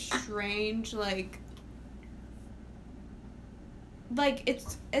very strange, like,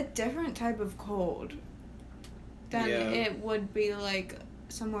 it's a different type of cold than Yeah. it would be, like,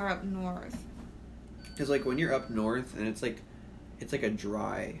 somewhere up north. because like when you're up north and it's like a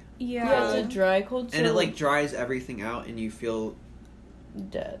dry, Yeah. Yeah, it's a dry cold, so and it like dries everything out, and you feel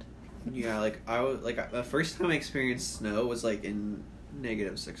dead. yeah. Like I was like the first time I experienced snow was like in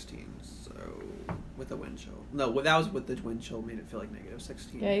 -16. So with the wind chill. No, that was with the wind chill made it feel like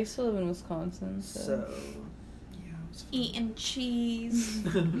 -16. Yeah, I used to live in Wisconsin, So yeah, it was fun. Eating cheese.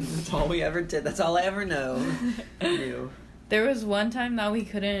 That's all we ever did. That's all I ever know. Ew. There was one time that we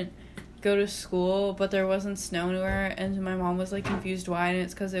couldn't go to school, but there wasn't snow anywhere, and my mom was like confused why, and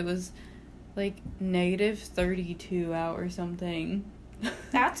it's because it was like -32 out or something.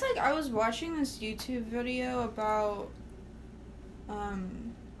 That's like, I was watching this YouTube video about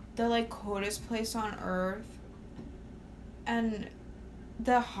the like coldest place on earth, and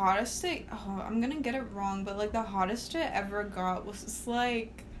the hottest it, I'm gonna get it wrong, but like the hottest it ever got was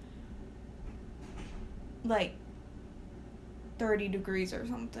like 30 degrees or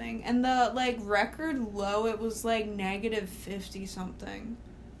something, and the like record low, it was like -50 something.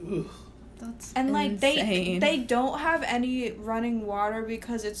 Ugh. That's And like insane. they don't have any running water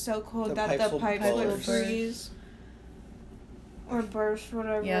because it's so cold The that pipes the will pipes would burst. freeze or burst,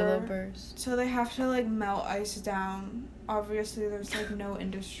 whatever. Yeah, they'll burst. So they have to like melt ice down. Obviously, there's like no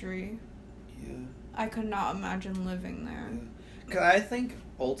industry. Yeah. I could not imagine living there. Cause I think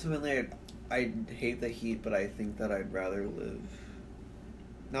ultimately I hate the heat, but I think that I'd rather live.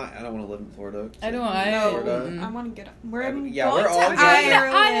 I don't want to live in Florida. I don't. Florida. I want to get up. We're Yeah, going we're all to getting-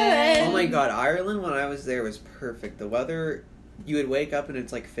 Ireland. Oh my god, Ireland when I was there was perfect. The weather, you would wake up and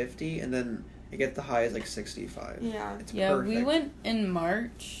it's like 50, and then it gets the high is like 65. Yeah. It's Yeah, perfect. we went in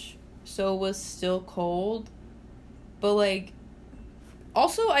March, so it was still cold, but like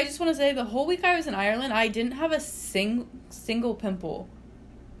Also, I just want to say, the whole week I was in Ireland, I didn't have a single pimple.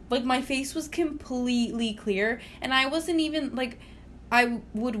 Like, my face was completely clear, and I wasn't even, like, I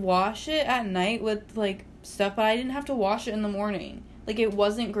would wash it at night with, like, stuff, but I didn't have to wash it in the morning. Like, it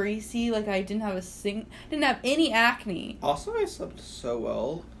wasn't greasy, like, I didn't have didn't have any acne. Also, I slept so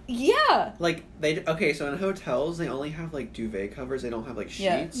well. Yeah! Like, so in hotels, they only have, like, duvet covers, they don't have, like,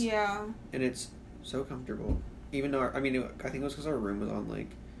 sheets. Yeah. And it's so comfortable. Even though, I think it was because our room was on,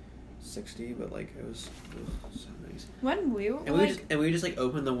 like, 60, but, like, it was so nice. When we were, and we would just like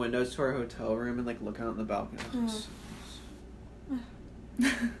open the windows to our hotel room and, like, look out on the balcony.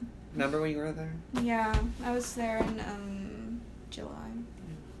 Remember when you were there? Yeah, I was there in, July.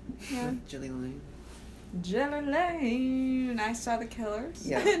 Yeah. Jelly Lane. Jelly Lane. And I saw the Killers.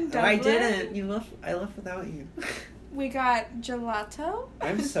 Yeah. In Dublin. I didn't. I left without you. We got gelato.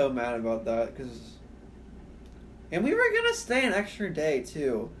 I'm so mad about that, and we were gonna stay an extra day,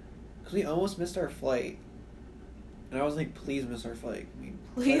 too. Because we almost missed our flight. And I was like, please miss our flight.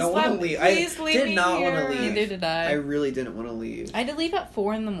 Please I don't want to leave. I did not want to leave. Neither did I. I really didn't want to leave. I had to leave at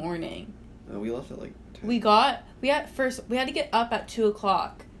 4 in the morning. We left at like 10. We had to get up at 2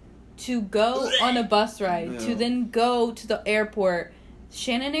 o'clock to go on a bus ride, to then go to the airport,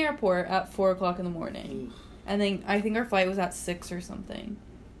 Shannon Airport, at 4 o'clock in the morning. Oof. And then I think our flight was at 6 or something.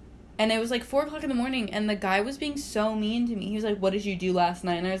 And it was like 4 o'clock in the morning, and the guy was being so mean to me. He was like, what did you do last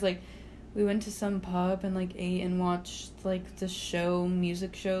night? And I was like, we went to some pub and, like, ate and watched, like, the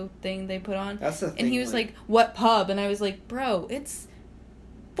music show thing they put on. That's the thing. And he was like, what pub? And I was like, bro, it's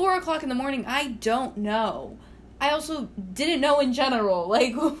 4 o'clock in the morning. I don't know. I also didn't know in general.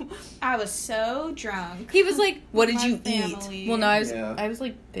 Like, I was so drunk. he was like, what did My you family. eat? Well, no, I was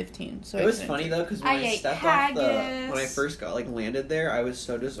like 15. So it was funny, though, because when I stepped off when I first landed there, I was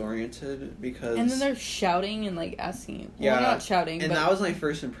so disoriented because... And then they're shouting and, like, asking... Yeah. Well, not shouting, and but... that was my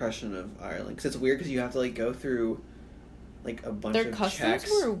first impression of Ireland. Because it's weird because you have to, like, go through, like, a bunch of checks. Their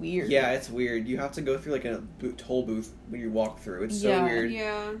customs were weird. Yeah, it's weird. You have to go through, like, a toll booth when you walk through. It's so weird.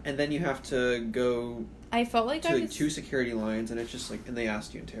 Yeah. And then you have to go... I felt like to, like, 2 security lines, and it's just, like... And they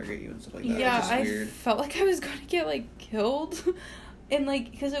asked you, interrogate you and stuff like that. Yeah, it's just weird. I felt like I was going to get, like, killed. And,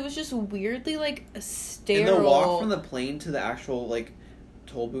 like, because it was just weirdly, like, sterile. And the walk from the plane to the actual, like,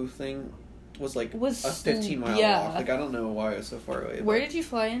 toll booth thing was a 15-mile walk. Like, I don't know why it was so far away. Where did you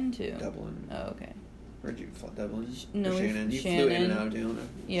fly into? Dublin. Oh, okay. Where'd you fly? Dublin? No, Shannon. You Shannon. flew in and out of Dublin.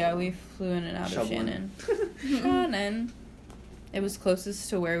 Yeah, we flew in and out of Shannon. Shannon. It was closest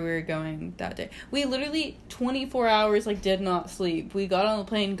to where we were going that day. We literally, 24 hours, like, did not sleep. We got on the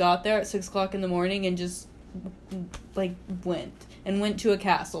plane, got there at 6 o'clock in the morning, and just, like, went to a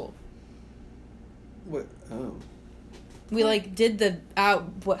castle. What? Oh. We, like, did the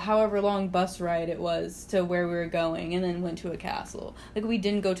however long bus ride it was to where we were going, and then went to a castle. Like, we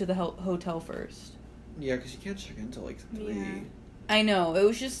didn't go to the hotel first. Yeah, because you can't check in until, like, 3. Yeah. I know. It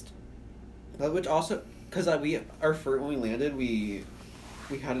was just... Which also... Because when we landed, we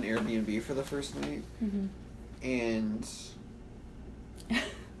had an Airbnb for the first night. Mm-hmm. And...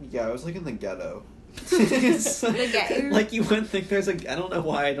 Yeah, I was, like, in the ghetto. The ghetto. Like, you wouldn't think there's I don't know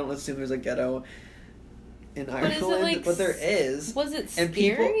why I don't assume there's a ghetto in Ireland, but there is. Was it and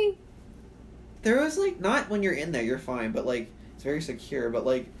scary? There was, like, not when you're in there, you're fine, but, like, it's very secure, but,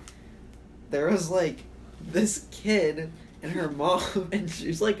 like, there was, like, this kid and her mom, and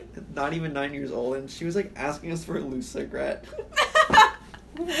she's, like, not even 9 years old, and she was, like, asking us for a loose cigarette.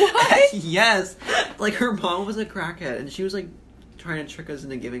 What? Yes! Like, her mom was a crackhead, and she was, like, trying to trick us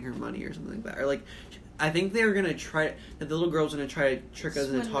into giving her money or something like that. Or, like, I think they were gonna try... That the little girl was gonna try to trick us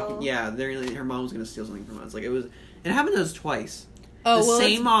into talking... Yeah, her mom was gonna steal something from us. Like, it was... It happened to us twice. Oh, the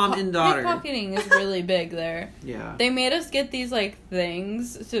same mom and daughter. Pickpocketing is really big there. Yeah. They made us get these, like,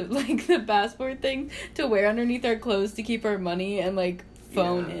 things, to like, the passport thing, to wear underneath our clothes to keep our money and, like,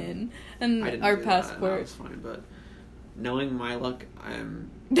 phone in. And our passport. That was fine, but knowing my luck,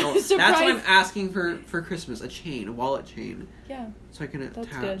 Surprise. That's what I'm asking for Christmas. A wallet chain. Yeah. So I can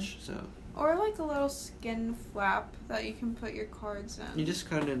attach, so... Or, like, a little skin flap that you can put your cards in. You just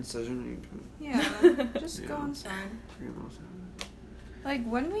cut an incision and you put... Yeah, just go inside. Like,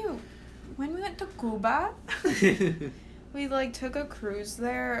 when we went to Cuba, we, like, took a cruise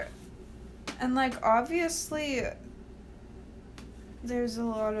there, and, like, obviously, there's a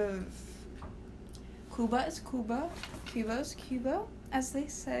lot of... Cuba is Cuba, Cuba is Cuba, as they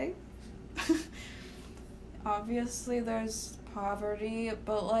say. Obviously, there's poverty,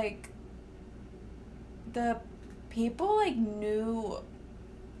 but, like, the people, like, knew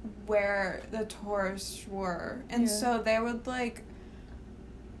where the tourists were, and so they would, like,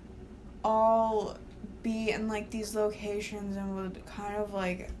 all be in, like, these locations and would kind of,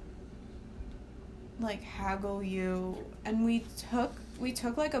 like, haggle you. And we took,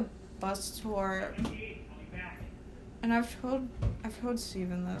 like, a bus tour. And I've told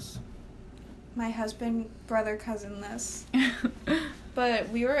Steven this. My husband, brother, cousin this. But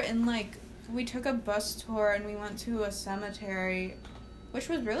we were in, like, we took a bus tour and we went to a cemetery, which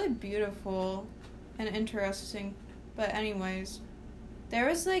was really beautiful and interesting. But anyways, there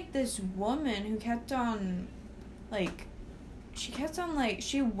was, like, this woman who kept on, like,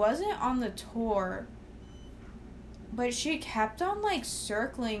 she wasn't on the tour, but she kept on, like,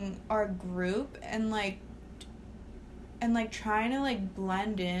 circling our group and, like, trying to, like,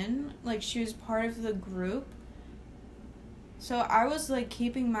 blend in, like, she was part of the group. So I was, like,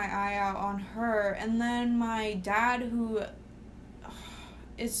 keeping my eye out on her, and then my dad, who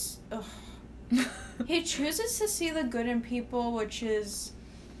is, he chooses to see the good in people, which is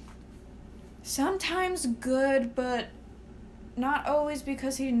sometimes good, but not always,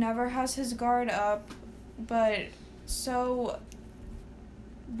 because he never has his guard up. But, so,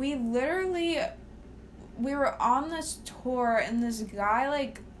 we were on this tour, and this guy,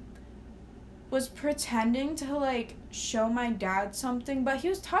 like, was pretending to, like, show my dad something, but he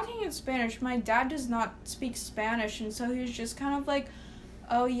was talking in Spanish. My dad does not speak Spanish, and so he was just kind of like,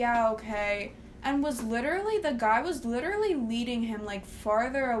 oh, yeah, okay. And the guy was literally leading him, like,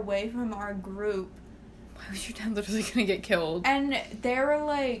 farther away from our group. Why was your dad literally gonna get killed? And they were,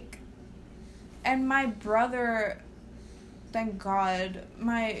 like, and my brother, thank God,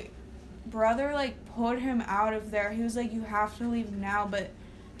 my brother, like, pulled him out of there. He was like, you have to leave now, but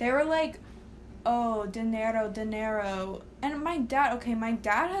they were like, oh, dinero. And my dad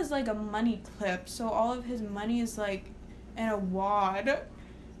has, like, a money clip, so all of his money is, like, in a wad.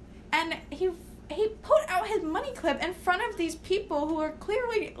 And he put out his money clip in front of these people who were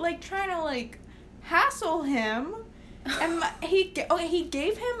clearly, like, trying to, like, hassle him. And he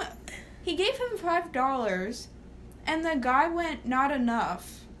gave him $5, and the guy went, not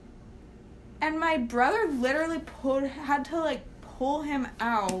enough. And my brother literally had to, like, pull him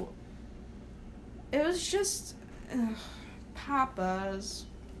out. It was just, papas.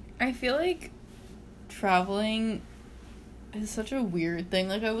 I feel like traveling is such a weird thing.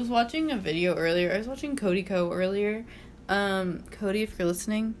 Like, I was watching a video earlier. I was watching Cody Co. earlier. Cody, if you're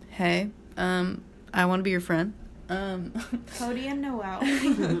listening, hey. I want to be your friend. Cody and Noelle.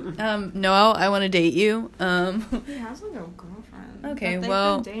 Noelle, I want to date you. He has, like, a girlfriend. Okay,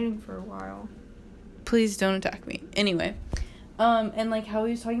 but they've been dating for a while. Please don't attack me. Anyway. And, like, how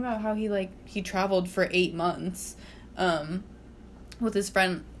he was talking about how he traveled for 8 months, with his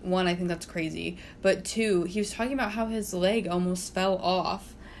friend. 1, I think that's crazy. But 2, he was talking about how his leg almost fell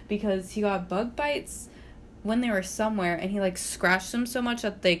off because he got bug bites when they were somewhere, and he, like, scratched them so much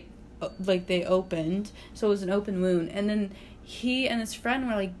that they opened. So it was an open wound. And then he and his friend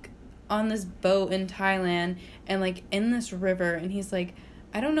were, like, on this boat in Thailand and, like, in this river, and he's like,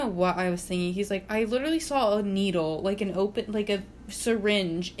 I don't know what I was thinking. He's like, I literally saw a needle, like a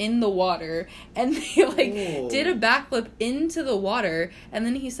syringe in the water, and they, like, did a backflip into the water, and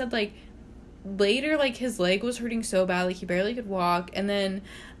then he said, like, later, like, his leg was hurting so bad, like, he barely could walk, and then,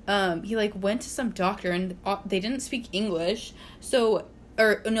 he, like, went to some doctor, and they didn't speak English, he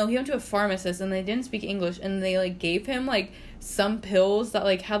went to a pharmacist, and they didn't speak English, and they, like, gave him, like, some pills that,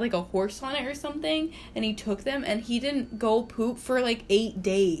 like, had, like, a horse on it or something, and he took them, and he didn't go poop for, like, 8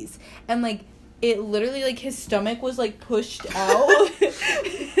 days, and, like, it literally, like, his stomach was, like, pushed out,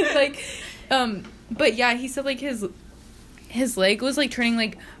 like, but yeah, he said, like, his leg was, like, turning,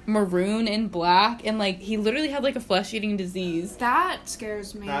 like, maroon and black, and, like, he literally had, like, a flesh-eating disease. That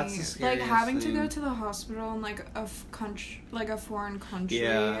scares me. That's the scariest like, having thing. to go to the hospital in, like, a foreign country.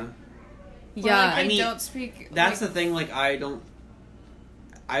 Yeah. Yeah, like, I mean, don't speak. That's the thing, like, I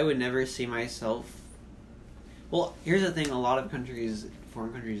would never see myself. Well, here's the thing, a lot of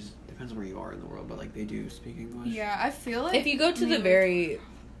foreign countries, depends on where you are in the world, but, like, they do speak English. Yeah, I feel like if you go to the very,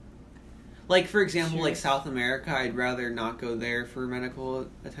 like, for example, like, South America, I'd rather not go there for medical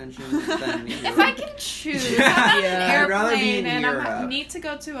attention than if I can choose, Yeah. I'm on an I'd rather be airplane in and I Europe. need to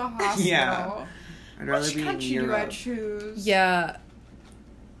go to a hospital. Yeah. I'd rather Which be in country do I Europe. choose? yeah,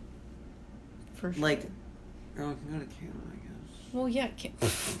 for sure. Like, or we can go to Canada, I guess. Well, yeah,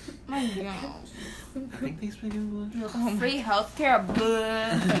 My God. I think they speak English. Free healthcare,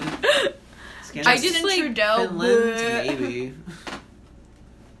 blah. I just, like, Trudeau, Finland, blah. maybe.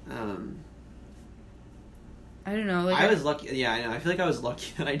 I don't know. Like, I was lucky. Yeah, I know. I feel like I was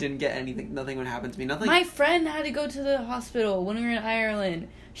lucky that I didn't get anything. Nothing would happen to me. Nothing. my friend had to go to the hospital when we were in Ireland.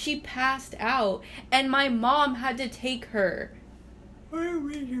 She passed out, and my mom had to take her. What do you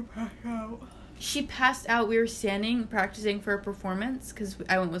mean you pass out? she passed out. We were standing practicing for a performance because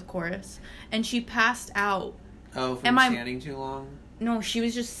I went with chorus, and she passed out. Oh, from standing too long? No, she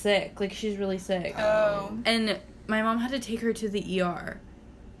was just sick. Like, she's really sick. Oh. And my mom had to take her to the ER.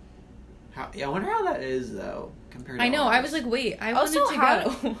 I wonder how that is, though, compared to I know. ours. I was like, wait, I wanted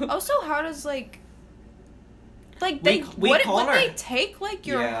to go. Also, how does, like we would called they take, like,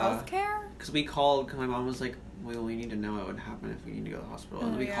 your health care? Because we called, because my mom was like, well, we need to know what would happen if we need to go to the hospital.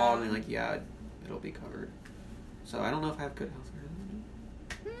 And we called, and they're like, yeah, it'll be covered. So I don't know if I have good health care.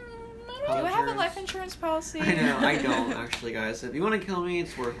 Do I have a life insurance policy? I know, I don't, actually, guys. If you want to kill me,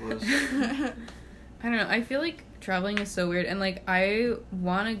 it's worthless. I don't know. I feel like traveling is so weird. And, like, I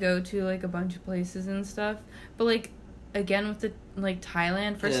want to go to, like, a bunch of places and stuff. But, like, again, with the, like,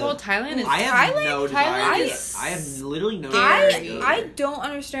 Thailand. First of all, Thailand is... I have no desire. I have literally no desire to go I don't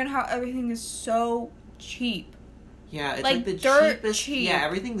understand how everything is so cheap. Yeah, it's like the dirt cheapest. cheap. Yeah,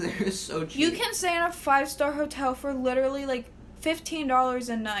 everything there is so cheap. You can stay in a 5-star hotel for literally, like, $15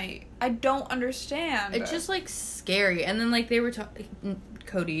 a night. I don't understand. It's just, like, scary. And then, like, they were talking...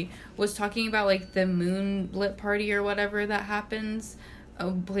 Cody was talking about, like, the moonlit party or whatever that happens,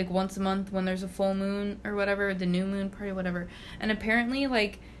 like, once a month when there's a full moon or whatever, the new moon party, whatever. And apparently,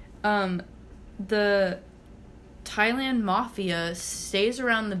 like, the Thailand mafia stays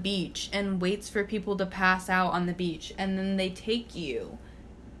around the beach and waits for people to pass out on the beach, and then they take you.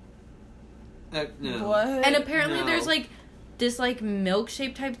 No. What? And apparently there's, like, this, like,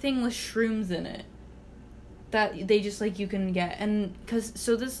 milkshake type thing with shrooms in it that they just, like, you can get. And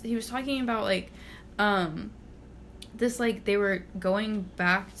he was talking about, like, this, like, they were going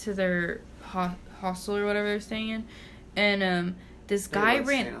back to their hostel or whatever they're staying in, and this guy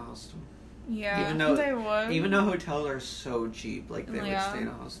ran. Yeah, even though hotels are so cheap, like, they would stay in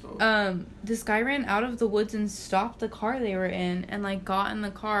a hostel. This guy ran out of the woods and stopped the car they were in and, like, got in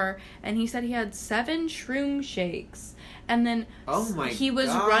the car, and he said he had 7 shroom shakes, and then he was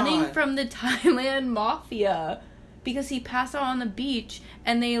running from the Thailand mafia because he passed out on the beach,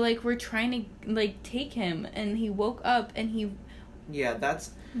 and they, like, were trying to, like, take him, and he woke up, and he... Yeah,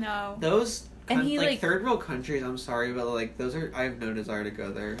 that's... No. Those... And he, like, third world countries, I'm sorry, but, like, those are... I have no desire to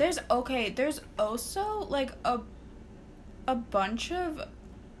go there. There's also, like, a bunch of...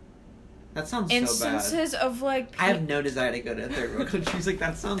 That sounds instances so bad. of, like... I have no desire to go to third world countries. Like,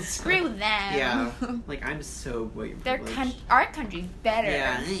 that sounds... Screw them. Yeah. Like, I'm so white privileged. Our country's better.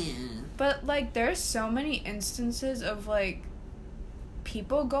 Yeah. But, like, there's so many instances of, like,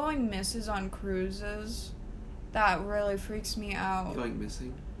 people going misses on cruises that really freaks me out. Going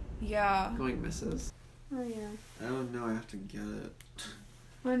missing? Yeah. Going misses? Oh, yeah. Oh, no, I have to get it.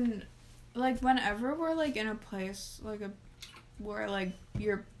 Whenever we're, like, in a place, like, where, like,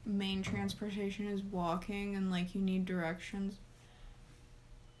 your main transportation is walking and, like, you need directions,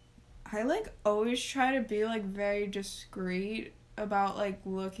 I, like, always try to be, like, very discreet about, like,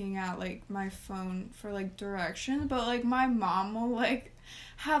 looking at, like, my phone for, like, directions, but, like, my mom will, like,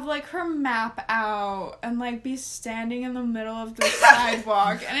 have, like, her map out and, like, be standing in the middle of the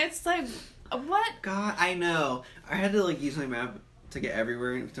sidewalk, and it's, like, what? God, I know. I had to, like, use my map to get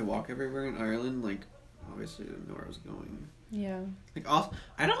everywhere, to walk everywhere in Ireland, like, obviously didn't know where I was going. Yeah. Like,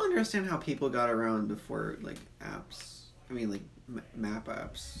 I don't understand how people got around before, like, apps. I mean, like, map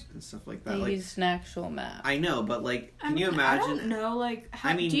apps and stuff like that. They used an actual map. I know, but, like, can you imagine? I don't know, like,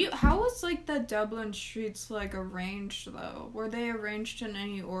 how was, like, the Dublin streets, like, arranged, though? Were they arranged in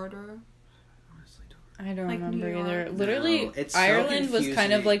any order? I don't like remember New York? either. Literally, No, it's so Ireland was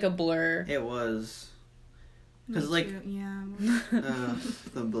kind of confusing. like a blur. It was. Because, like, yeah.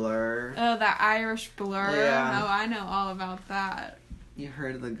 the blur. Oh, the Irish blur. Yeah. Oh, I know all about that. You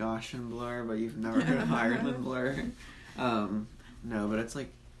heard of the Gaussian blur, but you've never heard of Ireland blur. No, but it's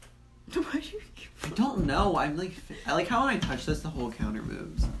like... I don't know. I like how when I touch this, the whole counter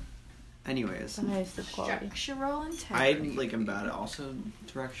moves. Anyways. The highest of quality. Structural integrity. I, like, am bad at also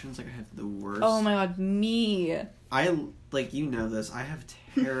directions. Like, I have the worst. Oh my god, me. I, like, you know this. I have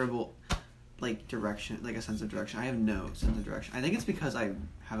terrible, like, direction, like, a sense of direction. I have no sense of direction. I think it's because I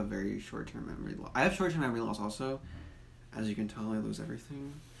have a very short-term memory loss. I have short-term memory loss also. As you can tell, I lose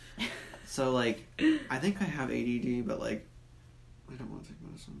everything. So, like, I think I have ADD, but, like, I don't want to take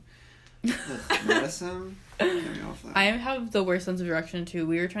medicine. Medicine? Get me off that. I have the worst sense of direction, too.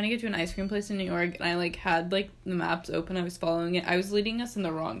 We were trying to get to an ice cream place in New York, and I, like, had, like, the maps open. I was following it. I was leading us in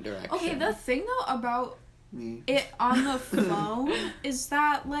the wrong direction. Okay, the thing, though, about Me. it on the phone is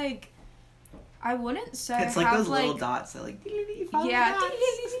that, like, I wouldn't say It's I like have, those like, little dots that, like, follow yeah, the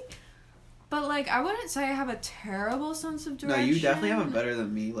dots. but, like, I wouldn't say I have a terrible sense of No, direction. you definitely have it better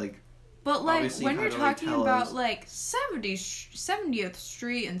than me. Like, But, like, Obviously, when you you're had to, like, talking tell about, us. like, 70th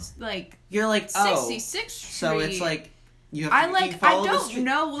Street and, like, You're like, 66th Street. So it's like you have to I follow the don't street.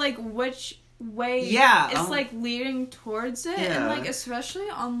 know, like, which way Yeah, it's, like, leading towards it. And, Yeah. like, especially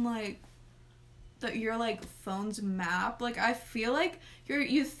on, like, your, like, phone's map. Like, I feel like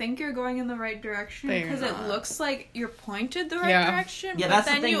you think you're going in the right direction But you're because it not. looks like you're pointed the right Yeah. direction. Yeah, but that's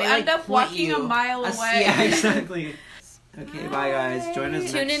the then thing, you they, end like, up point walking you a mile away. Yeah, exactly. Okay, bye guys. Join us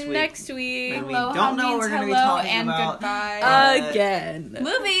Tune next in week. next week. And we Hello, don't know what we're going to be talking and about. goodbye. Again.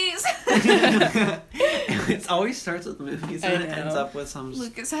 Movies. It always starts with movies and I it know. ends up with some.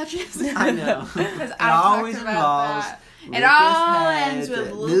 Lucas Hedges. I know. Because It I always talked about involves that. It Lucas all ends Hedges.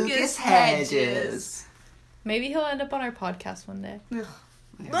 with Lucas Hedges. Maybe he'll end up on our podcast one day.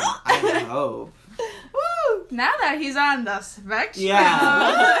 I hope. Woo! Now that he's on the spectrum.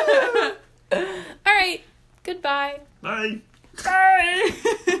 Yeah. All right. Goodbye. Bye.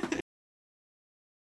 Bye.